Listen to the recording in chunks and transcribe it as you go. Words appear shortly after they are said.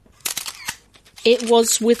It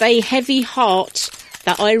was with a heavy heart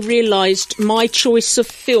that I realised my choice of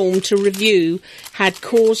film to review had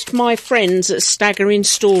caused my friends at Staggering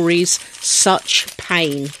Stories such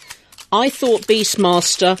pain. I thought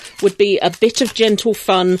Beastmaster would be a bit of gentle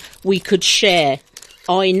fun we could share.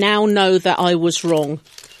 I now know that I was wrong.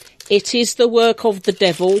 It is the work of the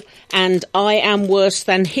devil, and I am worse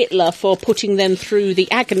than Hitler for putting them through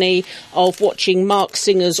the agony of watching Mark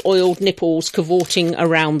Singer's oiled nipples cavorting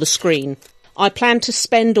around the screen. I plan to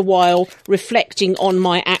spend a while reflecting on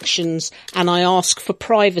my actions, and I ask for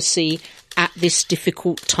privacy at this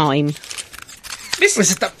difficult time.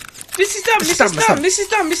 Mrs. Dunn.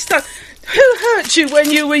 Who hurt you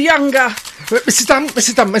when you were younger? Mrs. Dunn,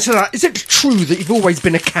 is it true that you've always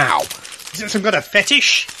been a cow? Is it some kind of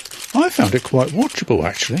fetish? I found it quite watchable,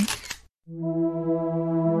 actually.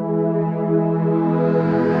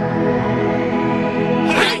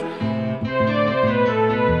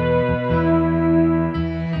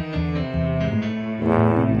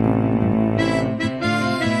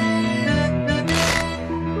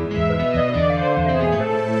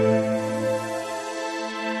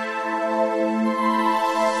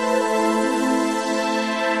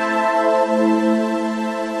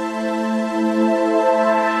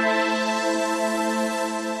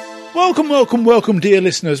 Welcome, dear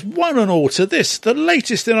listeners, one and all, to this, the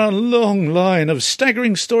latest in our long line of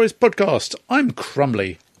Staggering Stories podcast. I'm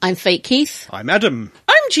Crumley. I'm Fake Keith. I'm Adam.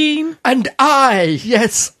 I'm Jean. And I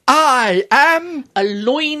am... a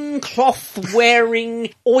loincloth-wearing,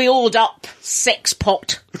 oiled-up sex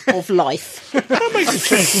pot of life. That makes a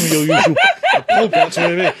change from your usual podcast,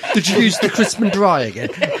 maybe. Did you use the crisp and dry again?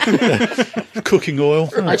 Cooking oil.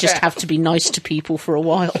 I just have to be nice to people for a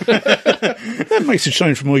while. That makes a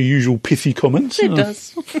change from my usual pithy comments. It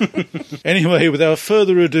does. Anyway, without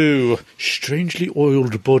further ado, strangely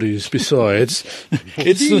oiled bodies besides.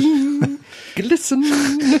 It's the... Glisten.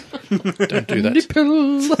 Don't do that.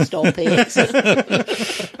 Nipple. Stop it.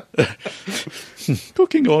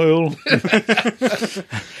 Cooking oil.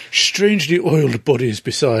 Strangely oiled bodies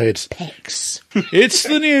besides. Pecs. It's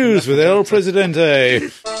the news with El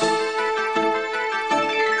Presidente.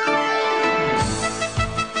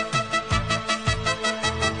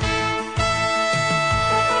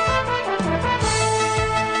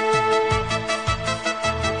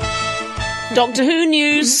 Doctor Who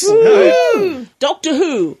news. Woo! Doctor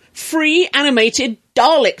Who, free animated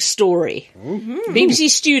Dalek story. BBC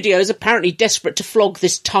Studios, apparently desperate to flog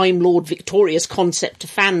this Time Lord Victorious concept to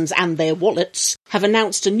fans and their wallets, have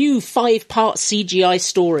announced a new 5-part CGI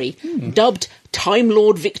story, dubbed Time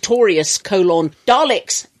Lord Victorious,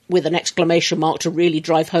 Daleks, with an exclamation mark to really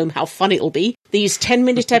drive home how fun it'll be. These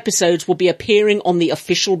 10-minute episodes will be appearing on the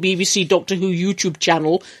official BBC Doctor Who YouTube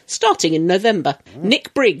channel starting in November.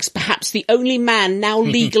 Nick Briggs, perhaps the only man now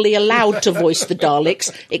legally allowed to voice the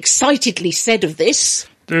Daleks, excitedly said of this...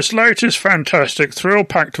 This latest fantastic,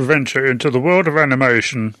 thrill-packed venture into the world of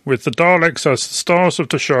animation, with the Daleks as the stars of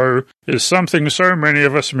the show, is something so many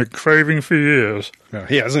of us have been craving for years. Oh,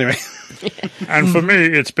 he has, anyway. And for me,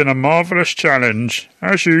 it's been a marvellous challenge.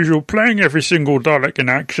 As usual, playing every single Dalek in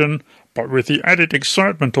action, but with the added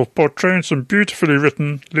excitement of portraying some beautifully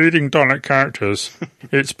written, leading Dalek characters.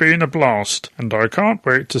 It's been a blast, and I can't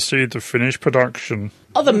wait to see the finished production.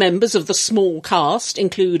 Other members of the small cast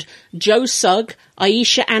include Joe Sugg,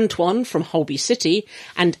 Aisha Antoine from Holby City,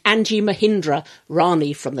 and Angie Mahindra,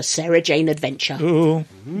 Rani from the Sarah Jane Adventure. Oh.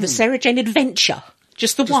 The Sarah Jane Adventure?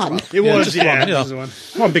 Just the one? It was, yeah. It was the one.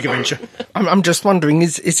 One big adventure. I'm just wondering,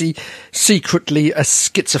 is he secretly a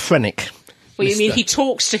schizophrenic? Well, you mean he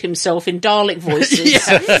talks to himself in Dalek voices?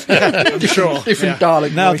 Sure. Different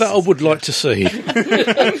Dalek Now voices. that I would like to see.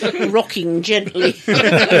 Rocking gently.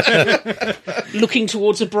 Looking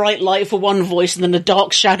towards a bright light for one voice and then a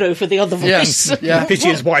dark shadow for the other voice. Yeah. Pity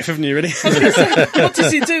his wife, haven't you, really? What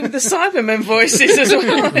does he do with the Cybermen voices as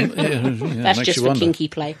well? That's makes just you for wonder. kinky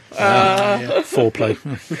play. Foreplay.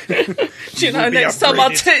 Do you know, be next time I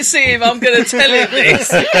upgraded. see him, I'm going to tell him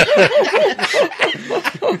this.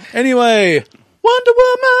 Anyway, Wonder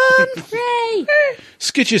Woman! Hooray!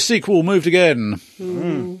 Skitch's sequel moved again.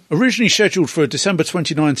 Originally scheduled for a December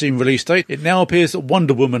 2019 release date, it now appears that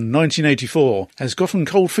Wonder Woman 1984 has gotten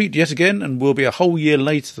cold feet yet again and will be a whole year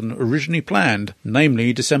later than originally planned,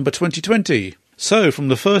 namely December 2020. So, from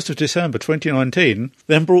the 1st of December 2019,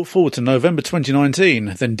 then brought forward to November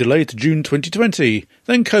 2019, then delayed to June 2020,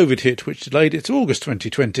 then COVID hit, which delayed it to August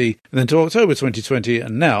 2020, and then to October 2020,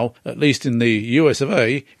 and now, at least in the US of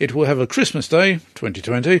A, it will have a Christmas Day,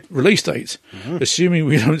 2020, release date. Assuming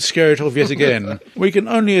we don't scare it off yet again. We can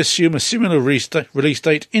only assume a similar release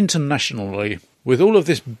date internationally. With all of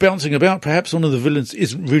this bouncing about, perhaps one of the villains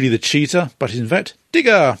isn't really the cheetah, but is in fact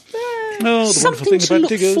Digger. Oh, the Something wonderful to thing look about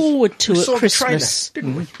diggers. forward to saw at the trailer, Christmas.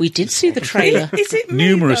 didn't we? We did see the trailer. Is it me,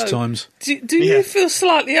 Numerous though? times. Do you feel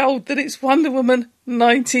slightly old that it's Wonder Woman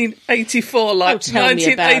 1984? Like, Oh, tell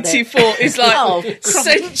me about it. 1984 is like Oh,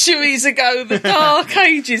 centuries ago, the dark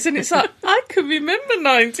ages, and it's like, I can remember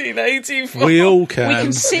 1984. We all We can.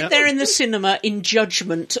 can sit there in the cinema in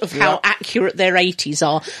judgment of how accurate their 80s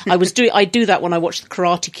are. I do that when I watch the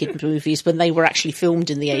Karate Kid movies when they were actually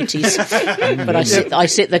filmed in the 80s. But I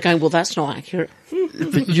sit there going, well, that's not accurate.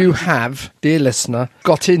 But you have, dear listener,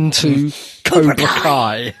 got into Cobra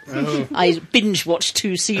Kai. I binge watched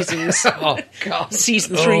 2 seasons. Oh, God.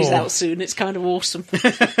 Season 3's out soon. It's kind of awesome.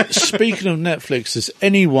 Speaking of Netflix, has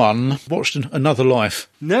anyone watched Another Life?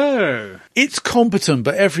 No. It's competent,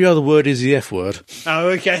 but every other word is the F word. Oh,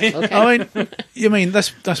 okay. I mean,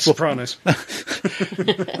 that's what. Sopranos.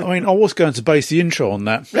 I mean, I was going to base the intro on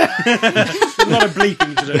that. A lot of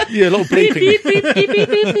bleeping to do. Yeah, a lot of Beep, bleeping. beep, beep, beep, beep,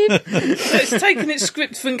 beep, beep. It's taken its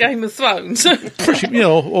script from Game of Thrones.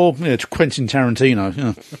 Or Quentin Tarantino.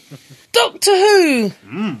 Yeah. Doctor Who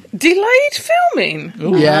delayed filming.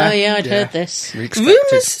 Yeah, I'd heard this. We expected.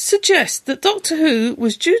 Rumours suggest that Doctor Who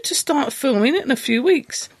was due to start filming in a few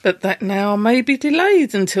weeks, but that now may be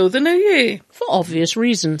delayed until the new year. For obvious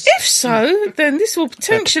reasons. If so, then this will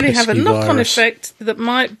potentially have a pesky knock-on virus. effect that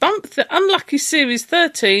might bump the unlucky Series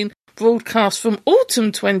 13 broadcast from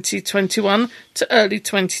autumn 2021 to early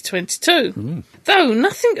 2022. Though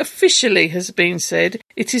nothing officially has been said,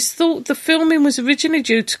 it is thought the filming was originally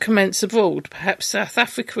due to commence abroad, perhaps South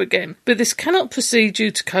Africa again, but this cannot proceed due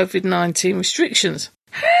to COVID-19 restrictions.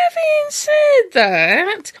 Having said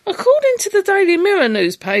that, according to the Daily Mirror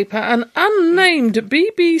newspaper, an unnamed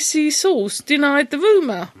BBC source denied the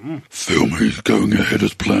rumour. Filming is going ahead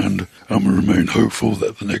as planned, and we remain hopeful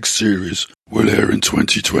that the next series will air in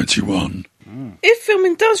 2021. If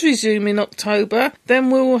filming does resume in October, then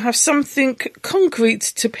we will have something concrete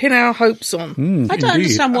to pin our hopes on. I don't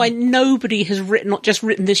understand why nobody has not just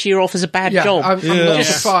written this year off as a bad Yeah, job. I'm not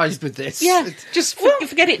surprised with this. Yeah, just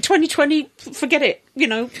forget it. 2020, forget it. You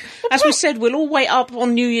know, as we said, we'll all wait up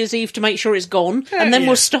on New Year's Eve to make sure it's gone, and then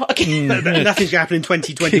we'll start again. But nothing's going to happen in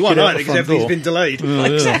 2021 Kick it out either, the because front everything's door. been delayed.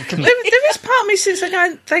 There is part of me since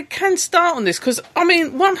they can start on this, because, I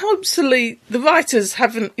mean, one hopes the writers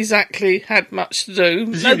haven't exactly had much to do.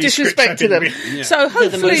 No Presumably disrespect scripts to them. have been written, yeah. So They're the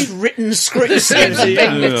hopefully most written scripts scripts have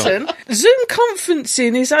ever. been written. Zoom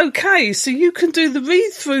conferencing is okay, so you can do the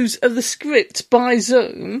read-throughs of the script by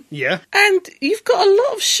Zoom. Yeah. And you've got a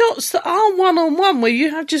lot of shots that are one-on-one, where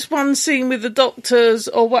you have just one scene with the doctors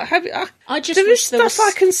or what have you. I just there is wish there stuff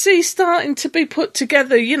was- I can see starting to be put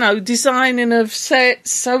together, you know, designing of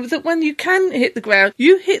sets, so that when you can hit the ground,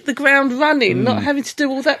 you hit the ground running, not having to do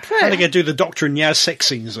all that How are prep. they going to do the Doctor and Yaz sex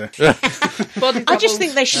scenes there? Body I just doubles.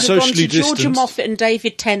 think they should have gone Socially to Georgia distanced. Moffat and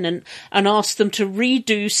David Tennant and asked them to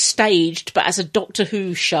redo Staged, but as a Doctor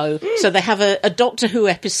Who show. So they have a Doctor Who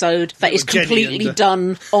episode that is Jenny completely and,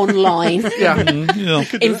 done online, Yeah.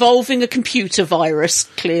 involving a computer virus,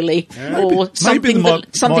 clearly, or something they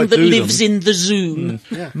might that do lives them. in the Zoom.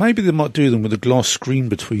 Maybe they might do them with a glass screen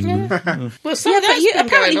between them. Well, some Yeah, of but that's been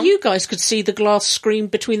apparently going on. you guys could see the glass screen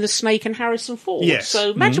between the Snake and Harrison Ford. Yes.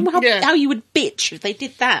 So imagine Yeah. how you would bitch if they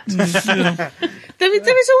did that. There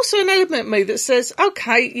is also an element of me that says,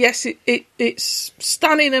 okay, yes, it's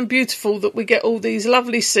stunning and beautiful that we get all these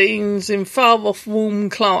lovely scenes in far-off warm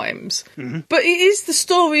climes. But it is the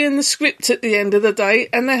story and the script at the end of the day,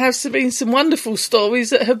 and there have been some wonderful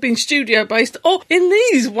stories that have been studio-based, or in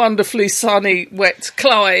these wonderfully sunny, wet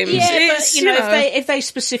climes. Yeah, It's, but you know, if they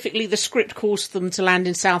specifically, the script calls them to land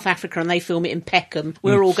in South Africa and they film it in Peckham,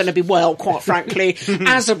 we're all going to be, well, quite frankly,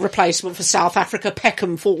 as a replacement for South Africa,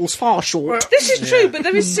 Peckham falls far short. This is true, but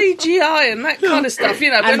there is CGI and that kind of stuff, you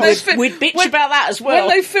know. And we'd bitch about that as well.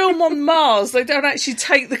 When they film on Mars, they don't actually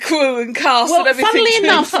take the crew and cast Well, and everything. funnily to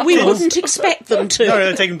enough, Mars. we wouldn't expect them to. No,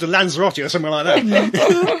 they'll take them to Lanzarote or somewhere like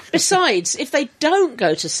that. Besides, if they don't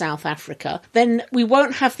go to South Africa, then we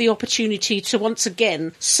won't have the opportunity to once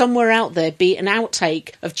again, somewhere out there, be an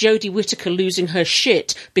outtake of Jodie Whittaker losing her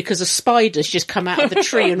shit because a spider's just come out of the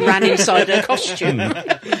tree and ran inside her costume.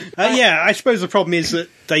 Yeah, I suppose the problem is that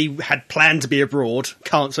they had planned to be abroad,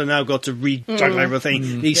 can't, so now got to rejuggle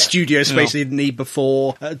everything. Need studio space they didn't need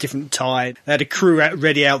before, at a different time. They had a crew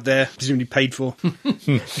ready out there, presumably paid for.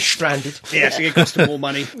 Stranded. Yeah, so it cost them more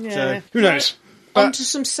money. Yeah. So, who knows? On to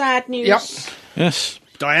some sad news. Yep. Yes.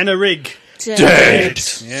 Diana Rigg. Dead.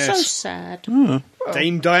 So Yes. sad.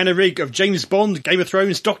 Dame Diana Rigg of James Bond, Game of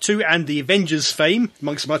Thrones, Doctor Who and the Avengers fame,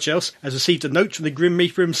 amongst much else, has received a note from the Grim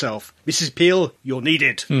Reaper himself. Mrs. Peel, you're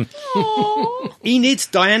needed. Enid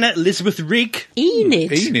Diana Elizabeth Rigg,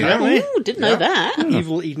 Enid. Enid. Oh, didn't know that.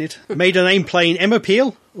 evil Enid, made her name playing Emma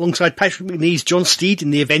Peel, alongside Patrick McNee's John Steed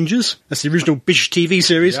in The Avengers. That's the original British TV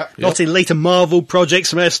series, not in later Marvel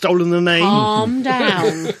projects where they've stolen the name. Calm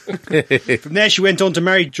down. From there she went on to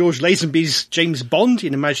marry George Lazenby's James Bond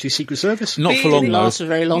in Her Majesty's Secret Service. Not for long, Didn't though. last for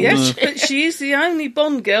very long. Yes, but she is the only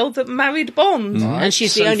Bond girl that married Bond. And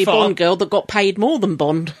she's the So only far. Bond girl that got paid more than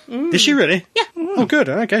Bond. Did she really? Yeah. Oh, good.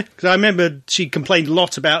 Okay. Because I remember she complained a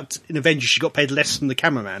lot about in Avengers she got paid less than the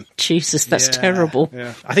cameraman. Jesus, that's Yeah, terrible.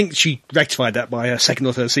 Yeah. I think she rectified that by her second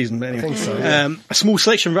or third season. But anyway. I think so. A small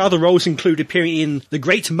selection of other roles include appearing in The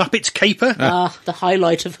Great Muppet Caper. The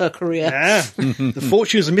highlight of her career. Yeah. The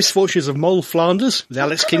Fortunes and Misfortunes of Moll Flanders with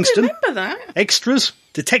Alex Kingston. Remember that? Extras.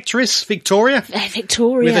 Detectoress Victoria.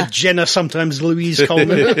 Victoria. With a Jenna, sometimes Louise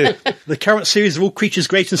Coleman. The current series of All Creatures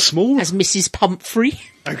Great and Small. As Mrs. Pumphrey.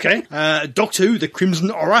 Okay. Doctor Who, The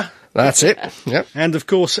Crimson Aura. That's it. Yep. And of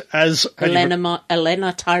course, as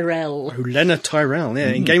Elena Tyrell. Lena Tyrell,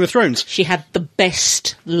 in Game of Thrones. She had the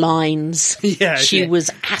best lines. Yeah, she yeah.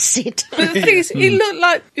 was acid. But the thing is, it looked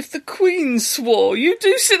like if the Queen swore, you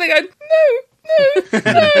do sit there going,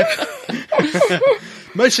 no.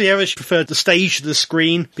 Mostly ever, she preferred the stage to the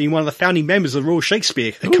screen, being one of the founding members of the Royal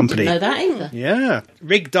Shakespeare Company. Didn't know that either. Yeah.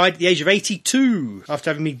 Rigg died at the age of 82 after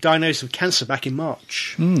having been diagnosed with cancer back in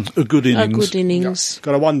March. A good A innings. good innings.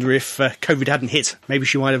 Got to wonder if COVID hadn't hit. Maybe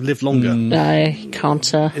she might have lived longer. I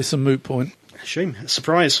can't. It's a moot point. Shame.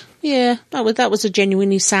 Surprise. Yeah, that was a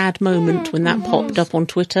genuinely sad moment when that popped up on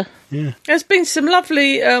Twitter. There's been some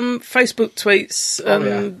lovely Facebook tweets.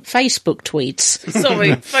 Facebook tweets. Sorry,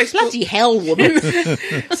 Facebook. Bloody hell, woman.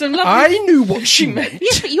 Some I lovely, knew what she meant.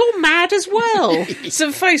 Yeah, but you're mad as well.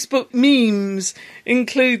 some Facebook memes,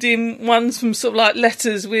 including ones from sort of like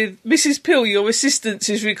letters with Mrs. Peel, your assistance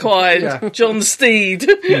is required. John Steed,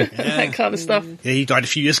 that kind of stuff. Yeah, he died a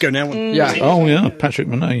few years ago now. Yeah. Oh, yeah, Patrick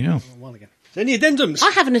Monet, yeah. A while ago. Any addendums? I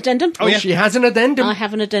have an addendum. Oh, yeah. She has an addendum. I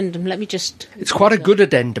have an addendum. Let me just... It's quite a good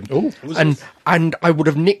addendum. And I would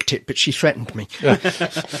have nicked it, but she threatened me.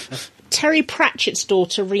 Terry Pratchett's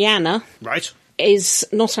daughter, Rihanna, Right. is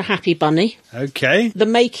not a happy bunny. Okay. The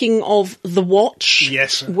making of The Watch,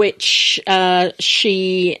 Yes. which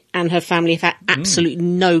she and her family have had absolutely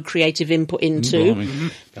no creative input into.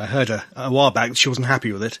 I heard her a while back. She wasn't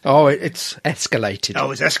happy with it. Oh, it's escalated.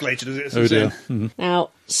 Oh, it's escalated, is it? Oh, dear. Now,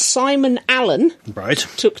 Simon Allen Right.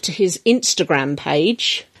 took to his Instagram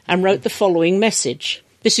page and wrote the following message.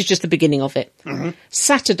 This is just the beginning of it.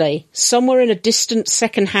 Saturday, somewhere in a distant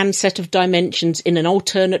second-hand set of dimensions in an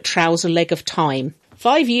alternate trouser leg of time.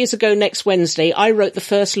 5 years ago next Wednesday, I wrote the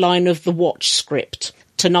first line of the Watch script.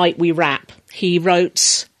 Tonight we wrap. He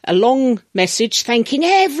wrote a long message thanking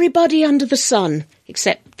everybody under the sun,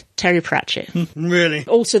 except Terry Pratchett. Really?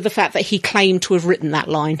 Also the fact that he claimed to have written that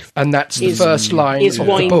line And that's the first line is of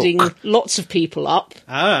winding the book. lots of people up.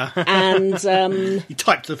 Ah. And He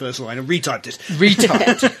typed the first line and retyped it.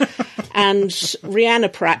 Retyped. and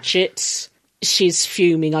Rihanna Pratchett, she's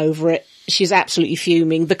fuming over it. She's absolutely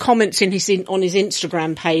fuming. The comments on his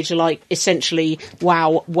Instagram page are like, essentially,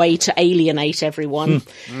 wow, way to alienate everyone.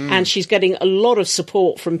 And she's getting a lot of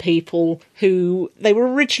support from people who, they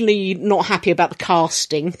were originally not happy about the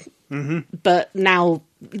casting, but now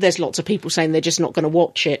there's lots of people saying they're just not going to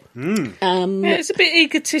watch it. Yeah, it's a bit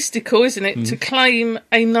egotistical, isn't it, to claim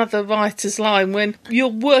another writer's line when you're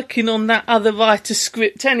working on that other writer's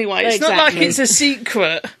script anyway. It's not like Exactly. it's a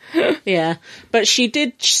secret. Yeah, but she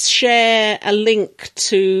did share a link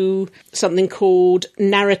to something called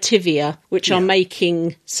Narrativia, which are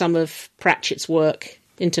making some of Pratchett's work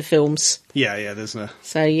into films. Yeah, there's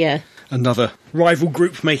So, yeah. another rival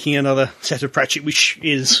group making another set of Pratchett, which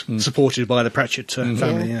is supported by the Pratchett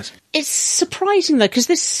family, yes. It's surprising, though,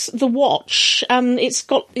 because The Watch, it's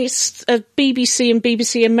a BBC and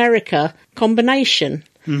BBC America combination.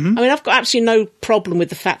 I mean, I've got absolutely no problem with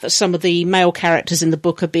the fact that some of the male characters in the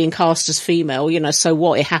book are being cast as female. You know, so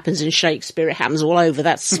what? It happens in Shakespeare. It happens all over.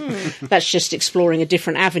 That's just exploring a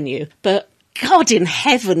different avenue. But God in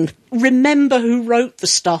heaven, remember who wrote the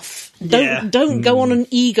stuff. Don't go on an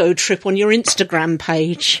ego trip on your Instagram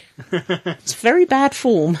page. It's very bad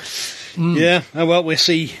form. Yeah, well, we'll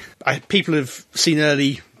see. People have seen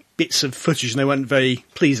early bits of footage and they weren't very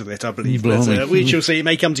pleased with it, I believe. But Blimey. we shall see. It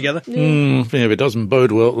may come together. Yeah, it doesn't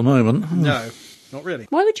bode well at the moment. No. not really.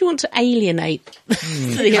 Why would you want to alienate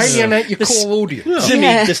Alienate your core audience. Jimmy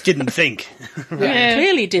Yeah. just didn't think.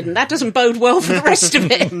 Clearly didn't. That doesn't bode well for the rest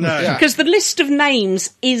of it. No. Because the list of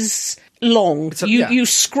names is long. You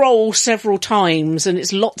scroll several times and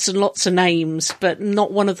it's lots and lots of names, but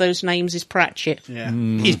not one of those names is Pratchett. Yeah.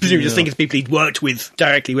 He's presumably just thinking of people he'd worked with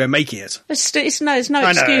directly when making it. There's no I know,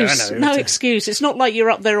 excuse. I know. No excuse. It's not like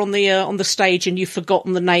you're up there on the stage and you've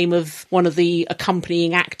forgotten the name of one of the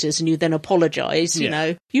accompanying actors and you then apologise. You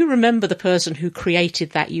know, you remember the person who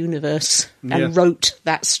created that universe and wrote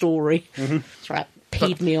that story. That's right.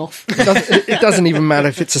 Peed me off. It doesn't even matter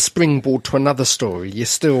if it's a springboard to another story. You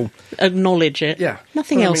still... Acknowledge it. Yeah.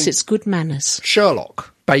 Nothing Well, I else. mean- It's good manners.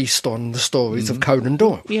 Sherlock, based on the stories of Conan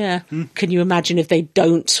Doyle. Yeah. Can you imagine if they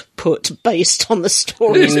don't put based on the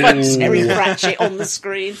stories by Terry Pratchett on the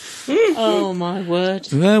screen? Oh, my word.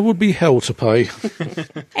 There would be hell to pay.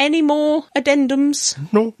 Any more addendums?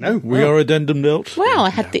 No. We are addendum dealt. Wow, I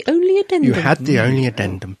had the only addendum. You had the only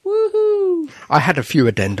addendum. Woohoo. I had a few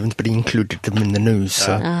addendums, but he included them in the news,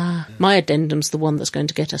 so My addendum's the one that's going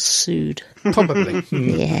to get us sued. probably.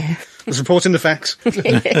 Yeah. Was reporting the facts.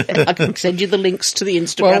 I can send you the links to the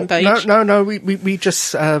Instagram page. No. We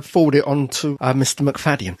just forward it on to Mr.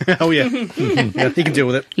 McFadden. Oh, yeah. Yeah, he can deal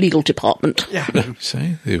with it. Legal department.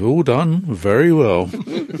 See, they've all done very well.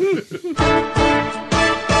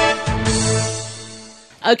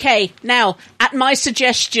 Okay, now, at my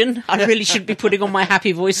suggestion, I really should be putting on my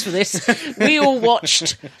happy voice for this, we all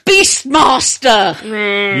watched Beastmaster!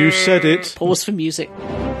 You said it. Pause for music.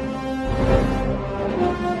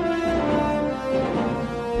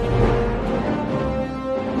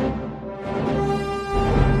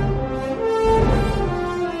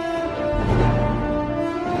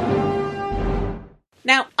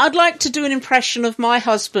 Now, I'd like to do an impression of my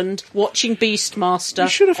husband watching Beastmaster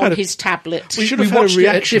should have had on a- his tablet. We should We have had a watched it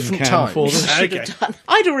at reaction different cam for times. this. Should have done.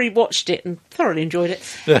 I'd already watched it and thoroughly enjoyed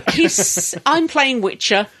it. I'm playing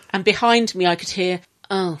Witcher, and behind me I could hear,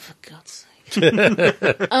 "Oh, for God's sake!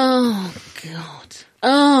 Oh God!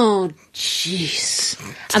 Oh jeez!"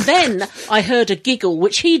 And then I heard a giggle,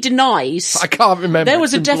 which he denies. I can't remember. There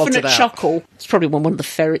was a It's been blotted definite out. chuckle. It's probably when one of the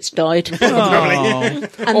ferrets died. Probably. And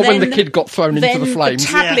Or when the then- kid got thrown into then the flames.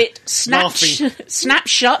 the tablet Laughing. snapped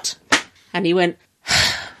shut, and he went.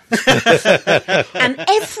 And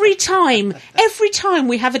every time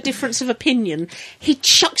we have a difference of opinion, he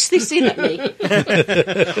chucks this in at me.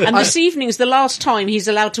 And this evening's the last time he's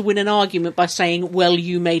allowed to win an argument by saying, "Well,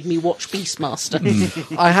 you made me watch Beastmaster."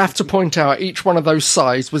 I have to point out, each one of those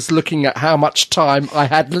sighs was looking at how much time I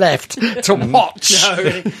had left to watch.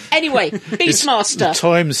 Anyway, Beastmaster.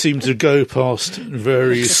 Time seemed to go past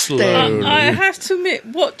very slowly. I have to admit,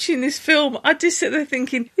 watching this film, I just sit there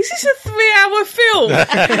thinking, is this a 3-hour film?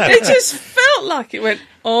 It just felt like it went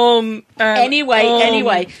on.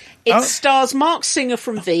 Anyway, it stars Mark Singer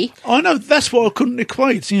from V. I know, that's what I couldn't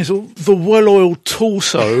equate. You know, sort of the well-oiled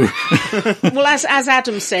torso. Well, as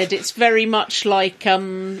Adam said, it's very much like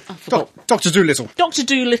I forgot. Dr. Dolittle. Dr.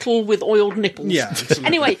 Dolittle with oiled nipples. Yeah.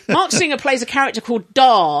 Anyway, Mark Singer plays a character called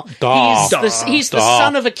Dar. Dar. He's the Dar.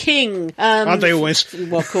 son of a king. Aren't they always?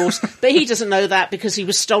 Well, of course. But he doesn't know that because he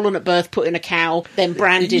was stolen at birth, put in a cow, then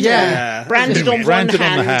branded, Yeah. branded on one Branded on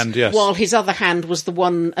hand, the hand, yes. while his other hand was the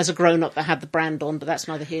one as a grown-up that had the brand on, but that's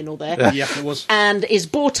neither here nor there. Yeah, it was. And is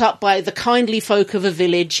brought up by the kindly folk of a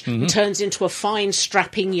village, Mm-hmm. and turns into a fine,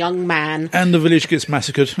 strapping young man And the village gets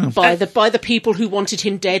massacred. by the people who wanted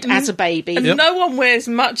him dead as a baby. And no one wears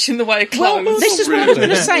much in the way of clothes. Well, this is what I was going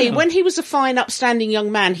to say. When he was a fine, upstanding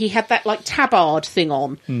young man, he had that, like, tabard thing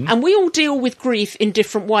on. And we all deal with grief in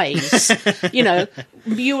different ways. You know,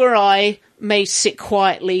 you or I may sit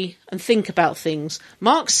quietly and think about things.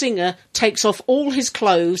 Mark Singer takes off all his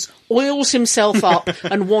clothes, oils himself up,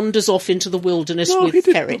 and wanders off into the wilderness Well, he with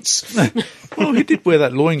did- ferrets. Well, he did wear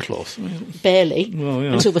that loincloth. Barely. Well,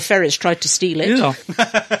 yeah. Until the ferrets tried to steal it. Yeah.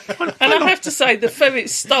 And I have to say, the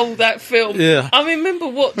ferrets stole that film. Yeah. I remember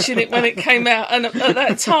watching it when it came out, and at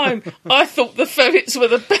that time, I thought the ferrets were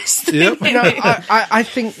the best thing. Yep. You know, I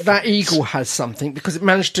think that eagle has something because it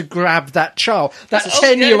managed to grab that child, that Oh,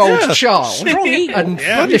 yeah, 10-year-old yeah. child, Strong eagle. and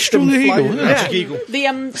Yeah. finished them. Strong eagle, flying- yeah. Magic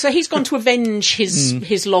Eagle. So he's gone to avenge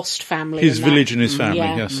his lost family. His and that. village and his family,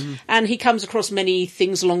 Yeah. yes. And he comes across many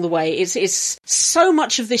things along the way. It's so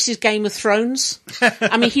much of this is Game of Thrones.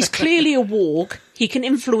 I mean, he's clearly a warg. He can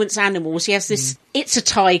influence animals. He has this, it's a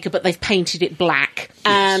tiger, but they've painted it black.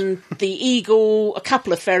 And the eagle, a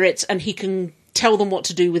couple of ferrets, and he can tell them what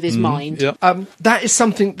to do with his mind. Yep. That is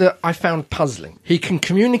something that I found puzzling. He can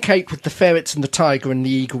communicate with the ferrets and the tiger and the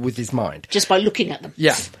eagle with his mind. Just by looking at them.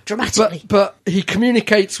 Yeah. Dramatically. But he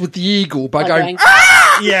communicates with the eagle by By going, going,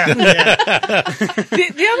 "Ah!" Yeah.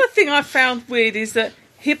 The other thing I found weird is that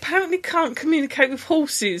he apparently can't communicate with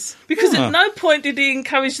horses because at no point did he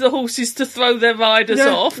encourage the horses to throw their riders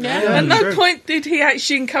off. At no point did he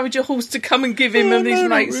actually encourage a horse to come and give him and his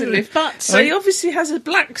mates a lift. But so he obviously has a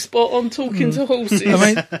black spot on talking to horses.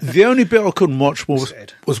 I mean, the only bit I couldn't watch was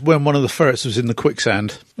when one of the ferrets was in the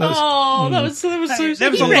quicksand. There was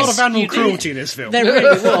a lot of animal cruelty in this film. There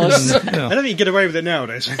really was. I don't think you get away with it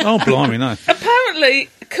nowadays. Oh, blimey, no. Apparently,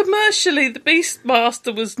 commercially, The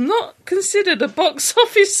Beastmaster was not considered a box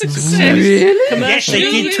office success. Really? Yes, they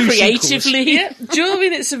did two Creatively. Yeah,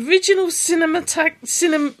 during its original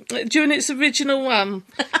during its original run.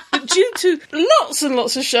 But due to lots and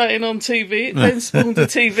lots of showing on TV, it then spawned a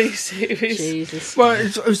TV series. Jesus. Well,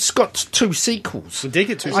 it's got 2 sequels. We did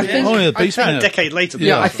get two. I think- Oh, yeah, A Beastman. decade later.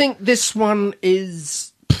 Yeah, I think this one is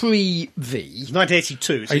pre-V.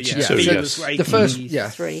 1982. So 82, V yes. was The first,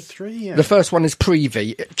 83, yeah. the first one is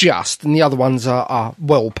pre-V, and the other ones are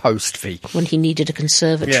well post-V. When he needed a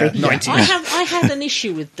conservatory. Yeah, 90s. I had an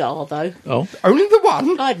issue with Dar, though. Oh, Only the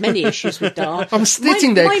one. I had many issues with Dar. I'm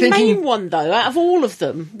sitting there my thinking- main one, though, out of all of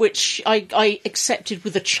them, which I accepted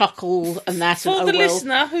with a chuckle and that, For and the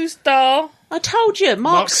listener, who's Dar? I told you,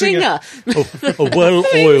 Mark Singer. a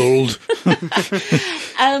well-oiled.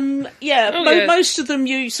 yeah. Most of them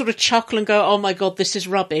you sort of chuckle and go, oh my God, this is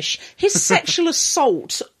rubbish. His sexual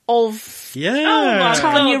assault of Yeah.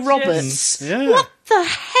 Tanya God, Roberts. yes. Yeah. What the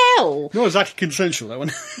hell? Not exactly consensual, that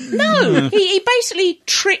one. No, he basically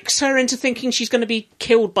tricks her into thinking she's going to be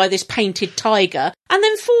killed by this painted tiger and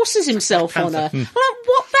then forces himself on her. I'm like,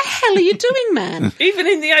 what the hell are you doing, man? Even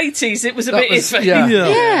in the 80s, it was a bit iffy.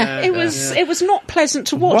 Yeah, it was not pleasant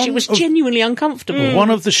to watch. It was genuinely uncomfortable. One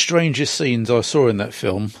of the strangest scenes I saw in that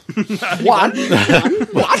film. One?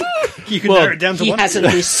 You can narrow it down to He one. has a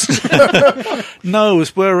list. No, it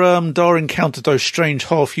was where Dar encountered those strange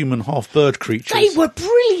half-human, half-bird creatures. They were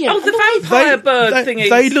brilliant. Oh, the vampire bird thingy.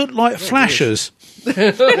 They looked like flashers.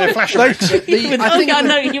 They're flashbacks. I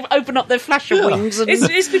know, you open up their flasher wings. And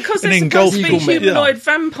It's because An they're supposed to be engulfing men, humanoid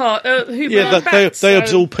vampire, humanoid bats. they so-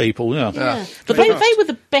 absorb people, yeah. But they were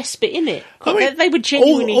the best bit in it. I mean, they were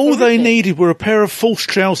genuinely all they horrific. needed were a pair of false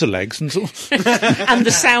trouser legs and sort of, And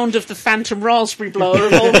the sound of the phantom raspberry blower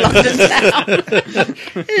of old London town.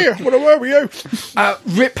 Yeah, what were we?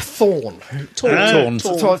 Rip Thorne. torn.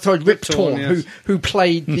 Sorry, Rip Torn, Torn, yes. who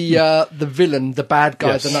played the villain, the bad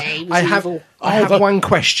guy. Yes. he was I have evil. one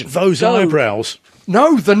question. Those eyebrows.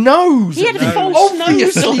 No, the nose. He had a false nose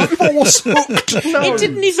Obviously on. force hooked nose. It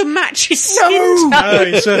didn't even match his skin No. tone. Oh,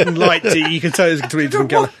 in certain light, you can tell it's completely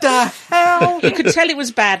different colour. What the hell? You could tell it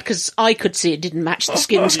was bad because I could see it didn't match the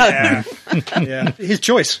skin tone. Yeah. His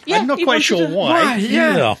choice. Yeah, I'm not he quite wanted sure to- why.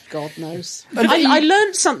 Yeah. God knows. And I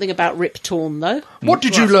learned something about Rip Torn, though. What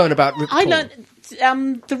did you learn about Rip I Torn?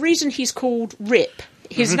 learned the reason he's called Rip.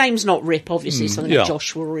 His name's not Rip, obviously, something yeah. like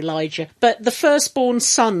Joshua or Elijah. But the firstborn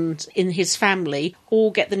sons in his family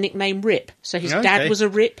all get the nickname Rip. So his dad Okay. was a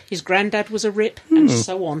Rip, his granddad was a Rip, and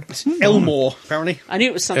so on. Elmore, apparently. I knew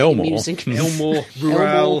it was something Elmore. amusing. Elmore, Elmore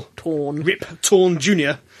Rural, Torn. Rip Torn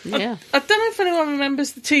Jr. Yeah. I don't know if anyone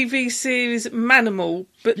remembers the TV series Manimal,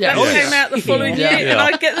 but Yeah. that Oh, came yeah. out the following Yeah. year, Yeah. and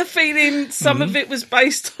I get the feeling some of it was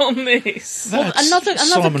based on this. Well, another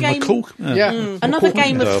Simon game. McCall. Yeah. Another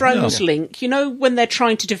Game of Yeah. Thrones link. You know when they're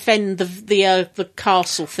trying to defend the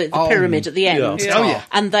castle, the pyramid at the end, Yeah. Oh, yeah.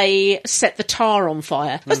 and they set the tar on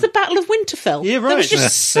fire. That's the Battle of Winterfell. Yeah, There was right.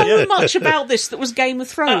 just so much about this that was Game of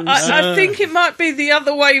Thrones. I think it might be the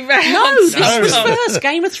other way round. no, this was No. first.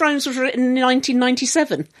 Game of Thrones was written in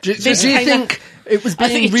 1997. Do This you came think out- it was I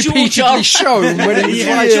being think George repeatedly R. shown when it was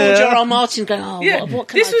Yeah, George R.R. Martin going, oh, Yeah, what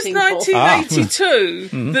can this I was think of? 1982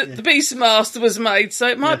 that the Beastmaster was made, so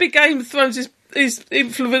it might be Game of Thrones is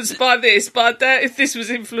influenced by this, but I doubt if this was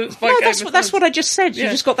influenced by No, Game that's of that's Thrones. what I just said. You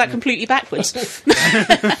just got that completely backwards.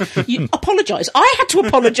 You apologise. I had to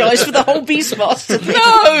apologise for the whole Beastmaster thing.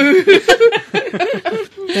 No!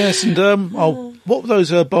 Yes, and what were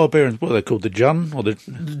those barbarians? What were they called? The Jun or the?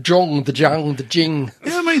 Jong, the Jang, the Jing.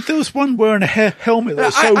 Yeah, I mean, there was one wearing a helmet that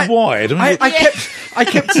was so wide. I mean, I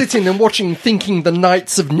kept sitting and watching, thinking the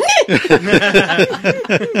Knights of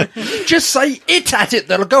Just say it at it,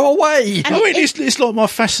 they'll go away. it's like my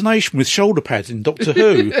fascination with shoulder pads in Doctor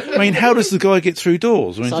Who. I mean, how does the guy get through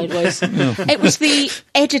doors? I mean, Sideways. It was the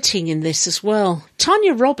editing in this as well.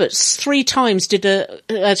 Tanya Roberts 3 times did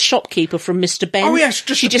a shopkeeper from Mr. Ben. Oh, yes,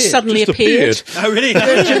 she just appeared. suddenly appeared. Oh, really?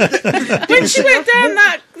 When she went down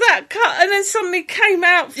that cut and then suddenly came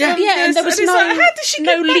out from Yeah, and there was it's no, like, how did she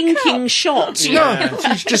no get back linking up? shot. No,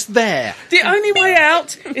 she's just there. The only way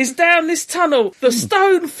out is down this tunnel. The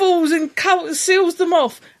stone falls and seals them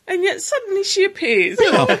off. and yet suddenly she appears.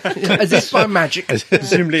 As if by magic.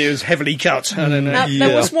 Presumably it was heavily cut. I don't know. Now,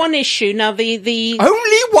 there was one issue. Now, the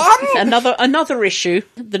Only one? another issue.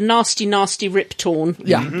 The nasty Rip Torn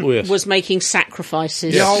Yeah. Oh, yes. was making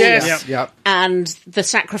sacrifices. Oh, Yes. yeah. And the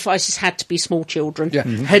sacrifices had to be small children. Yeah.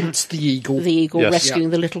 Hence the eagle. The eagle Yes. rescuing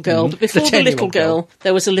the little girl. But before the 10-year-old little girl,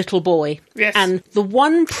 there was a little boy. Yes. And the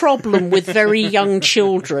one problem with very young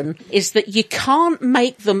children is that you can't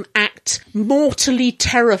make them act mortally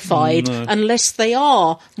terrified unless they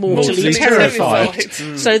are mortally Mortally terrified.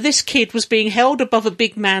 terrified. So this kid was being held above a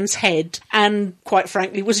big man's head and, quite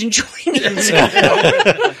frankly, was enjoying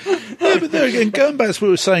it. No, but there again, going back to what we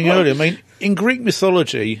were saying earlier, I mean, in Greek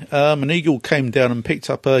mythology, an eagle came down and picked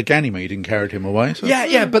up Ganymede and carried him away. So.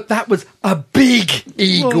 Yeah, but that was a big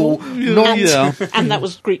eagle, not... Yeah. And that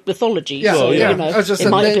was Greek mythology. Yeah, so, yeah. you know, As I it said,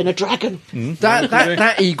 might have they- been a dragon.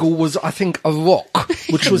 That eagle was, I think, a rock,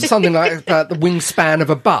 which was something like the wingspan of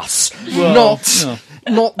a bus, not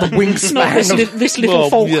the wingspan Not of... this little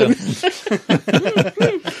falcon.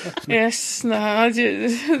 Yes, no,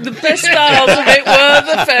 the best stars of it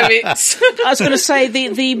were the ferrets. I was going to say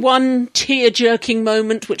the one tear-jerking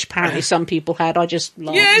moment, which apparently some people had. I just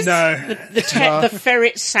laughed. Yes, No. The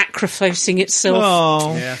ferret sacrificing itself.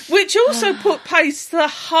 Oh, Yeah. which also put pace to the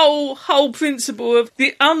whole principle of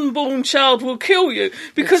the unborn child will kill you,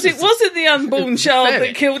 because it wasn't the unborn child that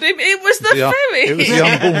ferret. killed him, it was the ferret. it was the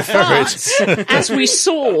unborn ferret. But, as we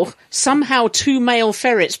saw, somehow 2 male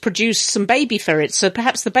ferrets produced some baby ferrets, so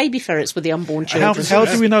perhaps the baby ferrets were the unborn How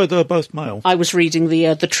children. do we know they were both male? I was reading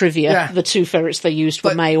the trivia. Yeah. The 2 ferrets they used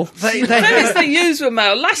were male. They Ferrets they used were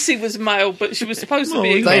male. Lassie was male, but she was supposed to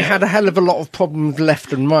be. They had a hell of a lot of problems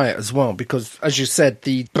left and right as well, because, as you said,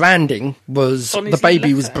 the branding was On the his baby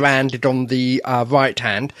left was hand. branded on the right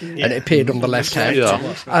hand, and it appeared on the left hand.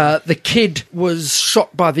 Yeah. The kid was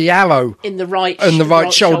shot by the arrow In the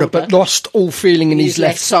right shoulder, but lost all feeling in his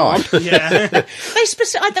left side. Yeah. That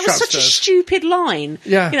was such a Trusters. stupid line.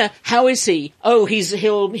 Yeah. You know, how is he? Oh,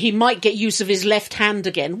 he might get use of his left hand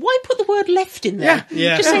again. Why put the word left in there?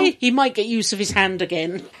 Yeah. Just say he might get use of his hand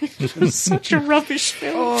again. Such a rubbish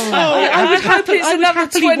film. I hope it's I would another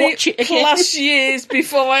happily 20 watch it again. plus years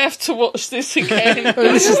before I have to watch this again.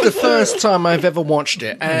 This is the first time I've ever watched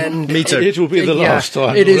it, and Me too. It will be the last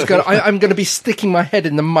time. It is going. I'm going to be sticking my head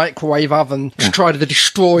in the microwave oven to try to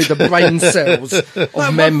destroy the brain cells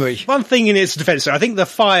of memory. One thing in its defence, though, I think the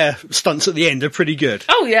fire stunts at the end are pretty good.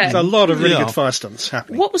 Oh, yeah. There's a lot of really Yeah. good fire stunts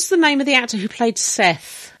happening. What was the name of the actor who played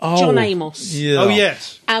Seth? John Amos. Yeah. Oh,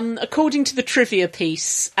 yes. According to the trivia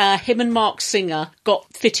piece, him and Mark Singer got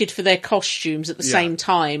fitted for their costumes at the same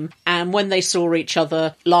time, and when they saw each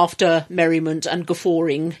other, laughter, merriment, and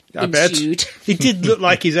guffawing I bet. ensued. He did look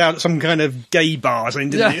like he's out at some kind of gay bar or something,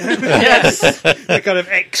 didn't he? Yes. That kind of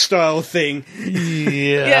X-style thing.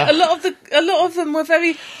 Yeah, a lot of them were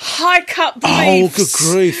very high cut Oh, beliefs. good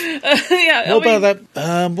grief! Yeah, What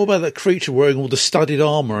about that creature wearing all the studded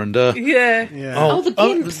armour and? Yeah. Oh, the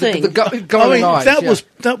gimp thing. The glowing eyes,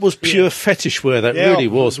 that was pure fetish wear. That Yeah, really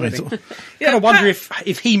was. I mean, Kind of wonder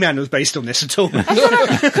if He-Man was based on this at all.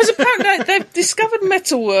 Because apparently they've discovered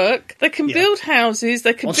metalwork. They can build houses.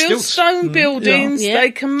 They can On build stilts. stone buildings. Yeah.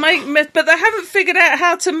 They can make but they haven't figured out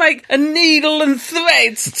how to make a needle and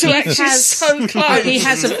threads to actually sew clothes. He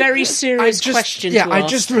has a very serious question to I ask.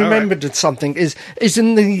 just remembered something. Is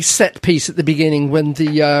in the set piece at the beginning when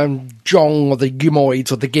the Jong or the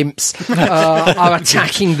Gimoids or the Gimps are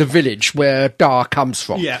attacking the village where Dar comes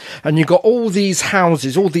from. Yeah. And you've got all these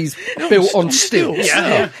houses, all these built on stilts.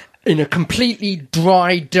 Yeah. In a completely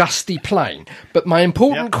dry, dusty plain. But my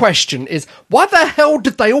important question is, why the hell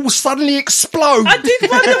did they all suddenly explode? I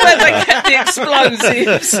did wonder where they kept the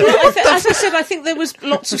explosives. As I said, I think there was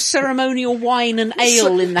lots of ceremonial wine and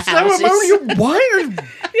ale in the houses. Ceremonial wine?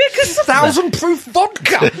 Yeah, because 1,000-proof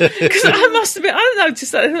vodka. I must admit, I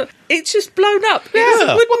noticed that it's just blown up. It's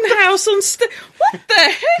a wooden house on what the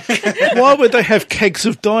heck? why would they have kegs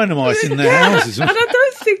of dynamite in their houses? And I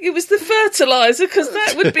don't think it was the fertiliser, because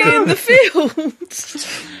that would be in the fields.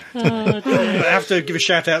 I have to give a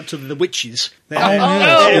shout out to the witches. They're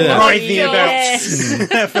yeah. writhing yes. about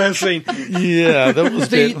that first scene. Yeah, that was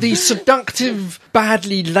the seductive,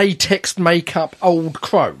 badly latexed makeup old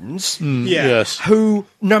crones Yeah. Yes. who,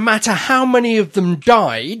 no matter how many of them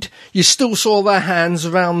died, you still saw their hands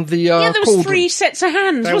around the Yeah, there was cauldron. 3 sets of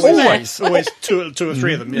hands, There wasn't always. Always two or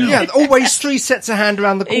three of them. Yeah. Yeah, always 3 sets of hand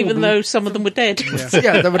around the there? cauldron. Even though some of them were dead.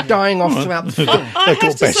 Yeah, they were dying off throughout the film. I got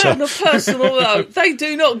have to say, better. on a personal note, they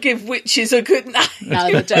do not give witches a good name. No,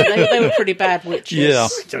 they don't. They were pretty bad witches. Yeah.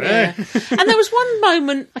 Yeah. And there was one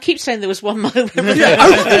moment, I keep saying there was one moment. But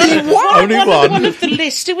Only one! Only one. bottom of the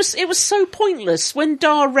list. It was so pointless. When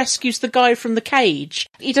Dar rescues the guy from the cage,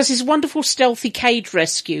 he does his wonderful stealthy cage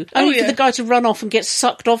rescue, only for the guy to run off and get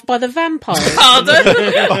sucked off by the vampires.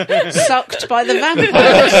 Pardon? Sucked by the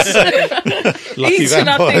vampires. Lucky Eaten,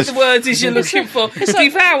 I think vampires. the word is you're looking for.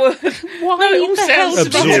 Devoured. Why No, it all the hell sounds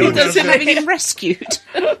does absurd. it having him rescued?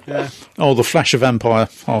 Oh, the Flash of Vampire,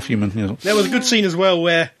 half human. You know. There was a good scene as well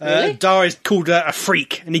where Dar is called a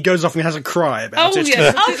freak, and he goes off and has a cry about Oh, it.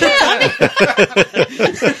 yes.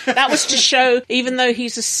 That was to show, even though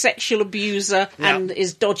he's a sexual abuser and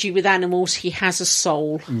is dodgy with animals, he has a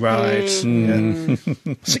soul. Right. Yeah.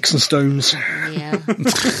 Six and Stones. Yeah.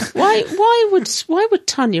 Why would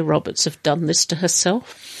Tanya Roberts have done this to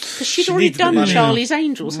herself? Because she'd already needs the done money. Charlie's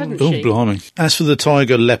Angels, hadn't Oh, she? blimey. As for the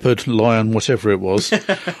tiger, leopard, lion, whatever it was,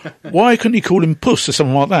 why couldn't he call him Puss or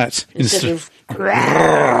something like that? Instead of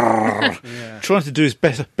Trying to do his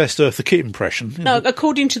best Eartha Kitt impression. no,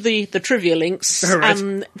 according to the trivia links,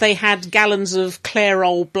 Right. they had gallons of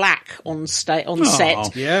Clairol Black on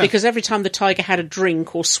set yeah. because every time the tiger had a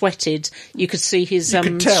drink or sweated, you could see his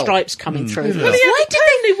could tell. stripes coming through. Well, he had a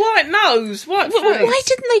totally white nose. White face. Why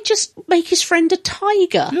didn't they just make his friend a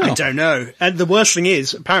tiger? I don't know. And the worst thing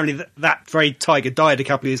is, apparently that very tiger died a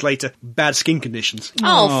couple of years later. Bad skin conditions.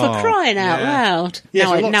 Oh, for crying out loud! Yeah,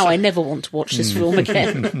 now, so lots I of- never want to watch this film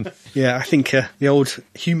again. Yeah, I think the old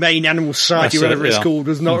Humane Animal Society, That's it, whatever it's yeah. called,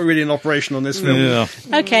 was not really in operation on this film. Yeah.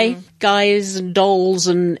 Okay, guys and dolls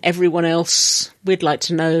and everyone else, we'd like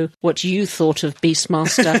to know what you thought of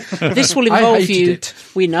Beastmaster. This will I involve hated you. it.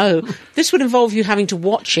 We know. This would involve you having to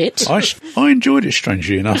watch it. I enjoyed it,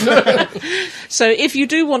 strangely enough. So if you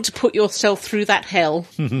do want to put yourself through that hell,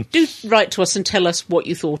 do write to us and tell us what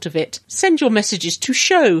you thought of it. Send your messages to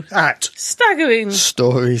show.net. Staggering.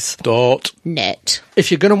 Stories. If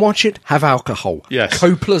If you're going to watch it, have alcohol. Yes.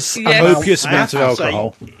 Copious Yes. amount. Copious amount of I have to say,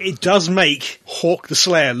 alcohol. it does make Hawk the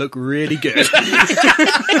Slayer look really good.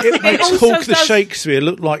 It makes also Hawk the does- Shakespeare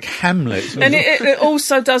look like Hamlet. And it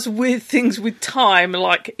also does weird things with time,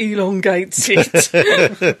 like elongates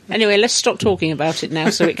it. Anyway, let's stop talking about it now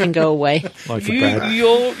so it can go away. like a bad,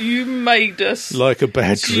 You made us. like a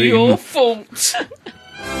bad It's dream. your fault.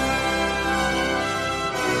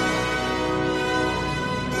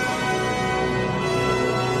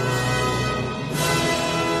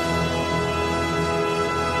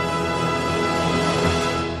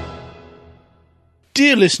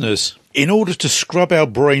 Dear listeners, in order to scrub our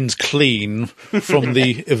brains clean from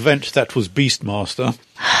the event that was Beastmaster,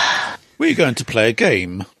 we're going to play a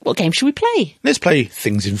game. What game should we play? Let's play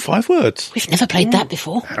Things in 5 Words. We've never played that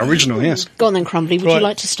before. Original, yes. Go on then, Crumbly. Would Right. you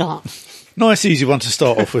like to start? Nice, easy one to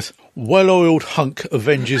start off with. Well-oiled hunk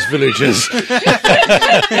avenges villagers. I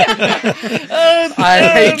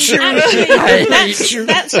hate you. I hate you.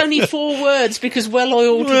 That's only 4 words because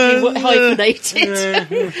well-oiled would be hyphenated.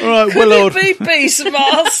 All right, well-oiled. Be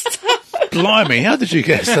Beastmaster. Blimey, how did you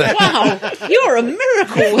guess that? Wow, you're a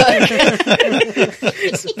miracle worker.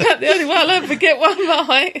 It's about the only way I'll ever get one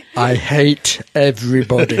right. I hate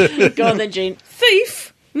everybody. Go on then, Jean.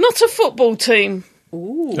 Thief, not a football team.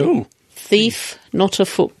 Oh, Thief, not a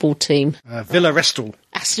football team. Villa Restal.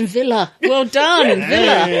 Aston Villa. Well done,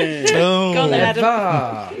 Villa. oh. Go on then,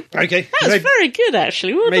 Adam. Okay. That was very good,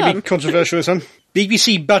 actually. Well maybe done. controversial this one.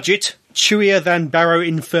 BBC budget, chewier than Barrow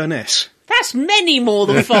in Furness. That's many more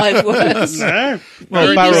than 5 words. No?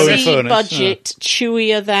 Well, Barrow in BBC Furness, budget,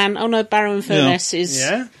 chewier than... Oh, no, Barrow and Furness is...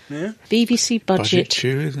 Yeah? BBC budget,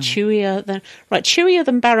 chewier than- chewier than... Right, chewier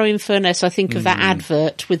than Barrow in Furness, I think of that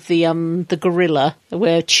advert with the gorilla,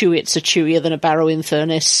 where Chewits are chewier than a Barrow in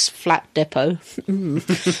Furness flat depot.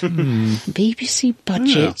 BBC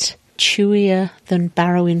budget, chewier than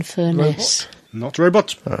Barrow in Furnace. Not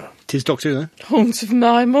robot. Tis Doctor Who, though. Haunts of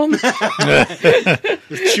Nymon.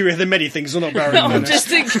 Chewier than many things, not Barrow in I'm Furness. just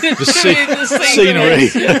thinking of The the scenery.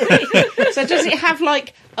 scenery. So does it have,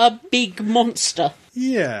 like, a big monster?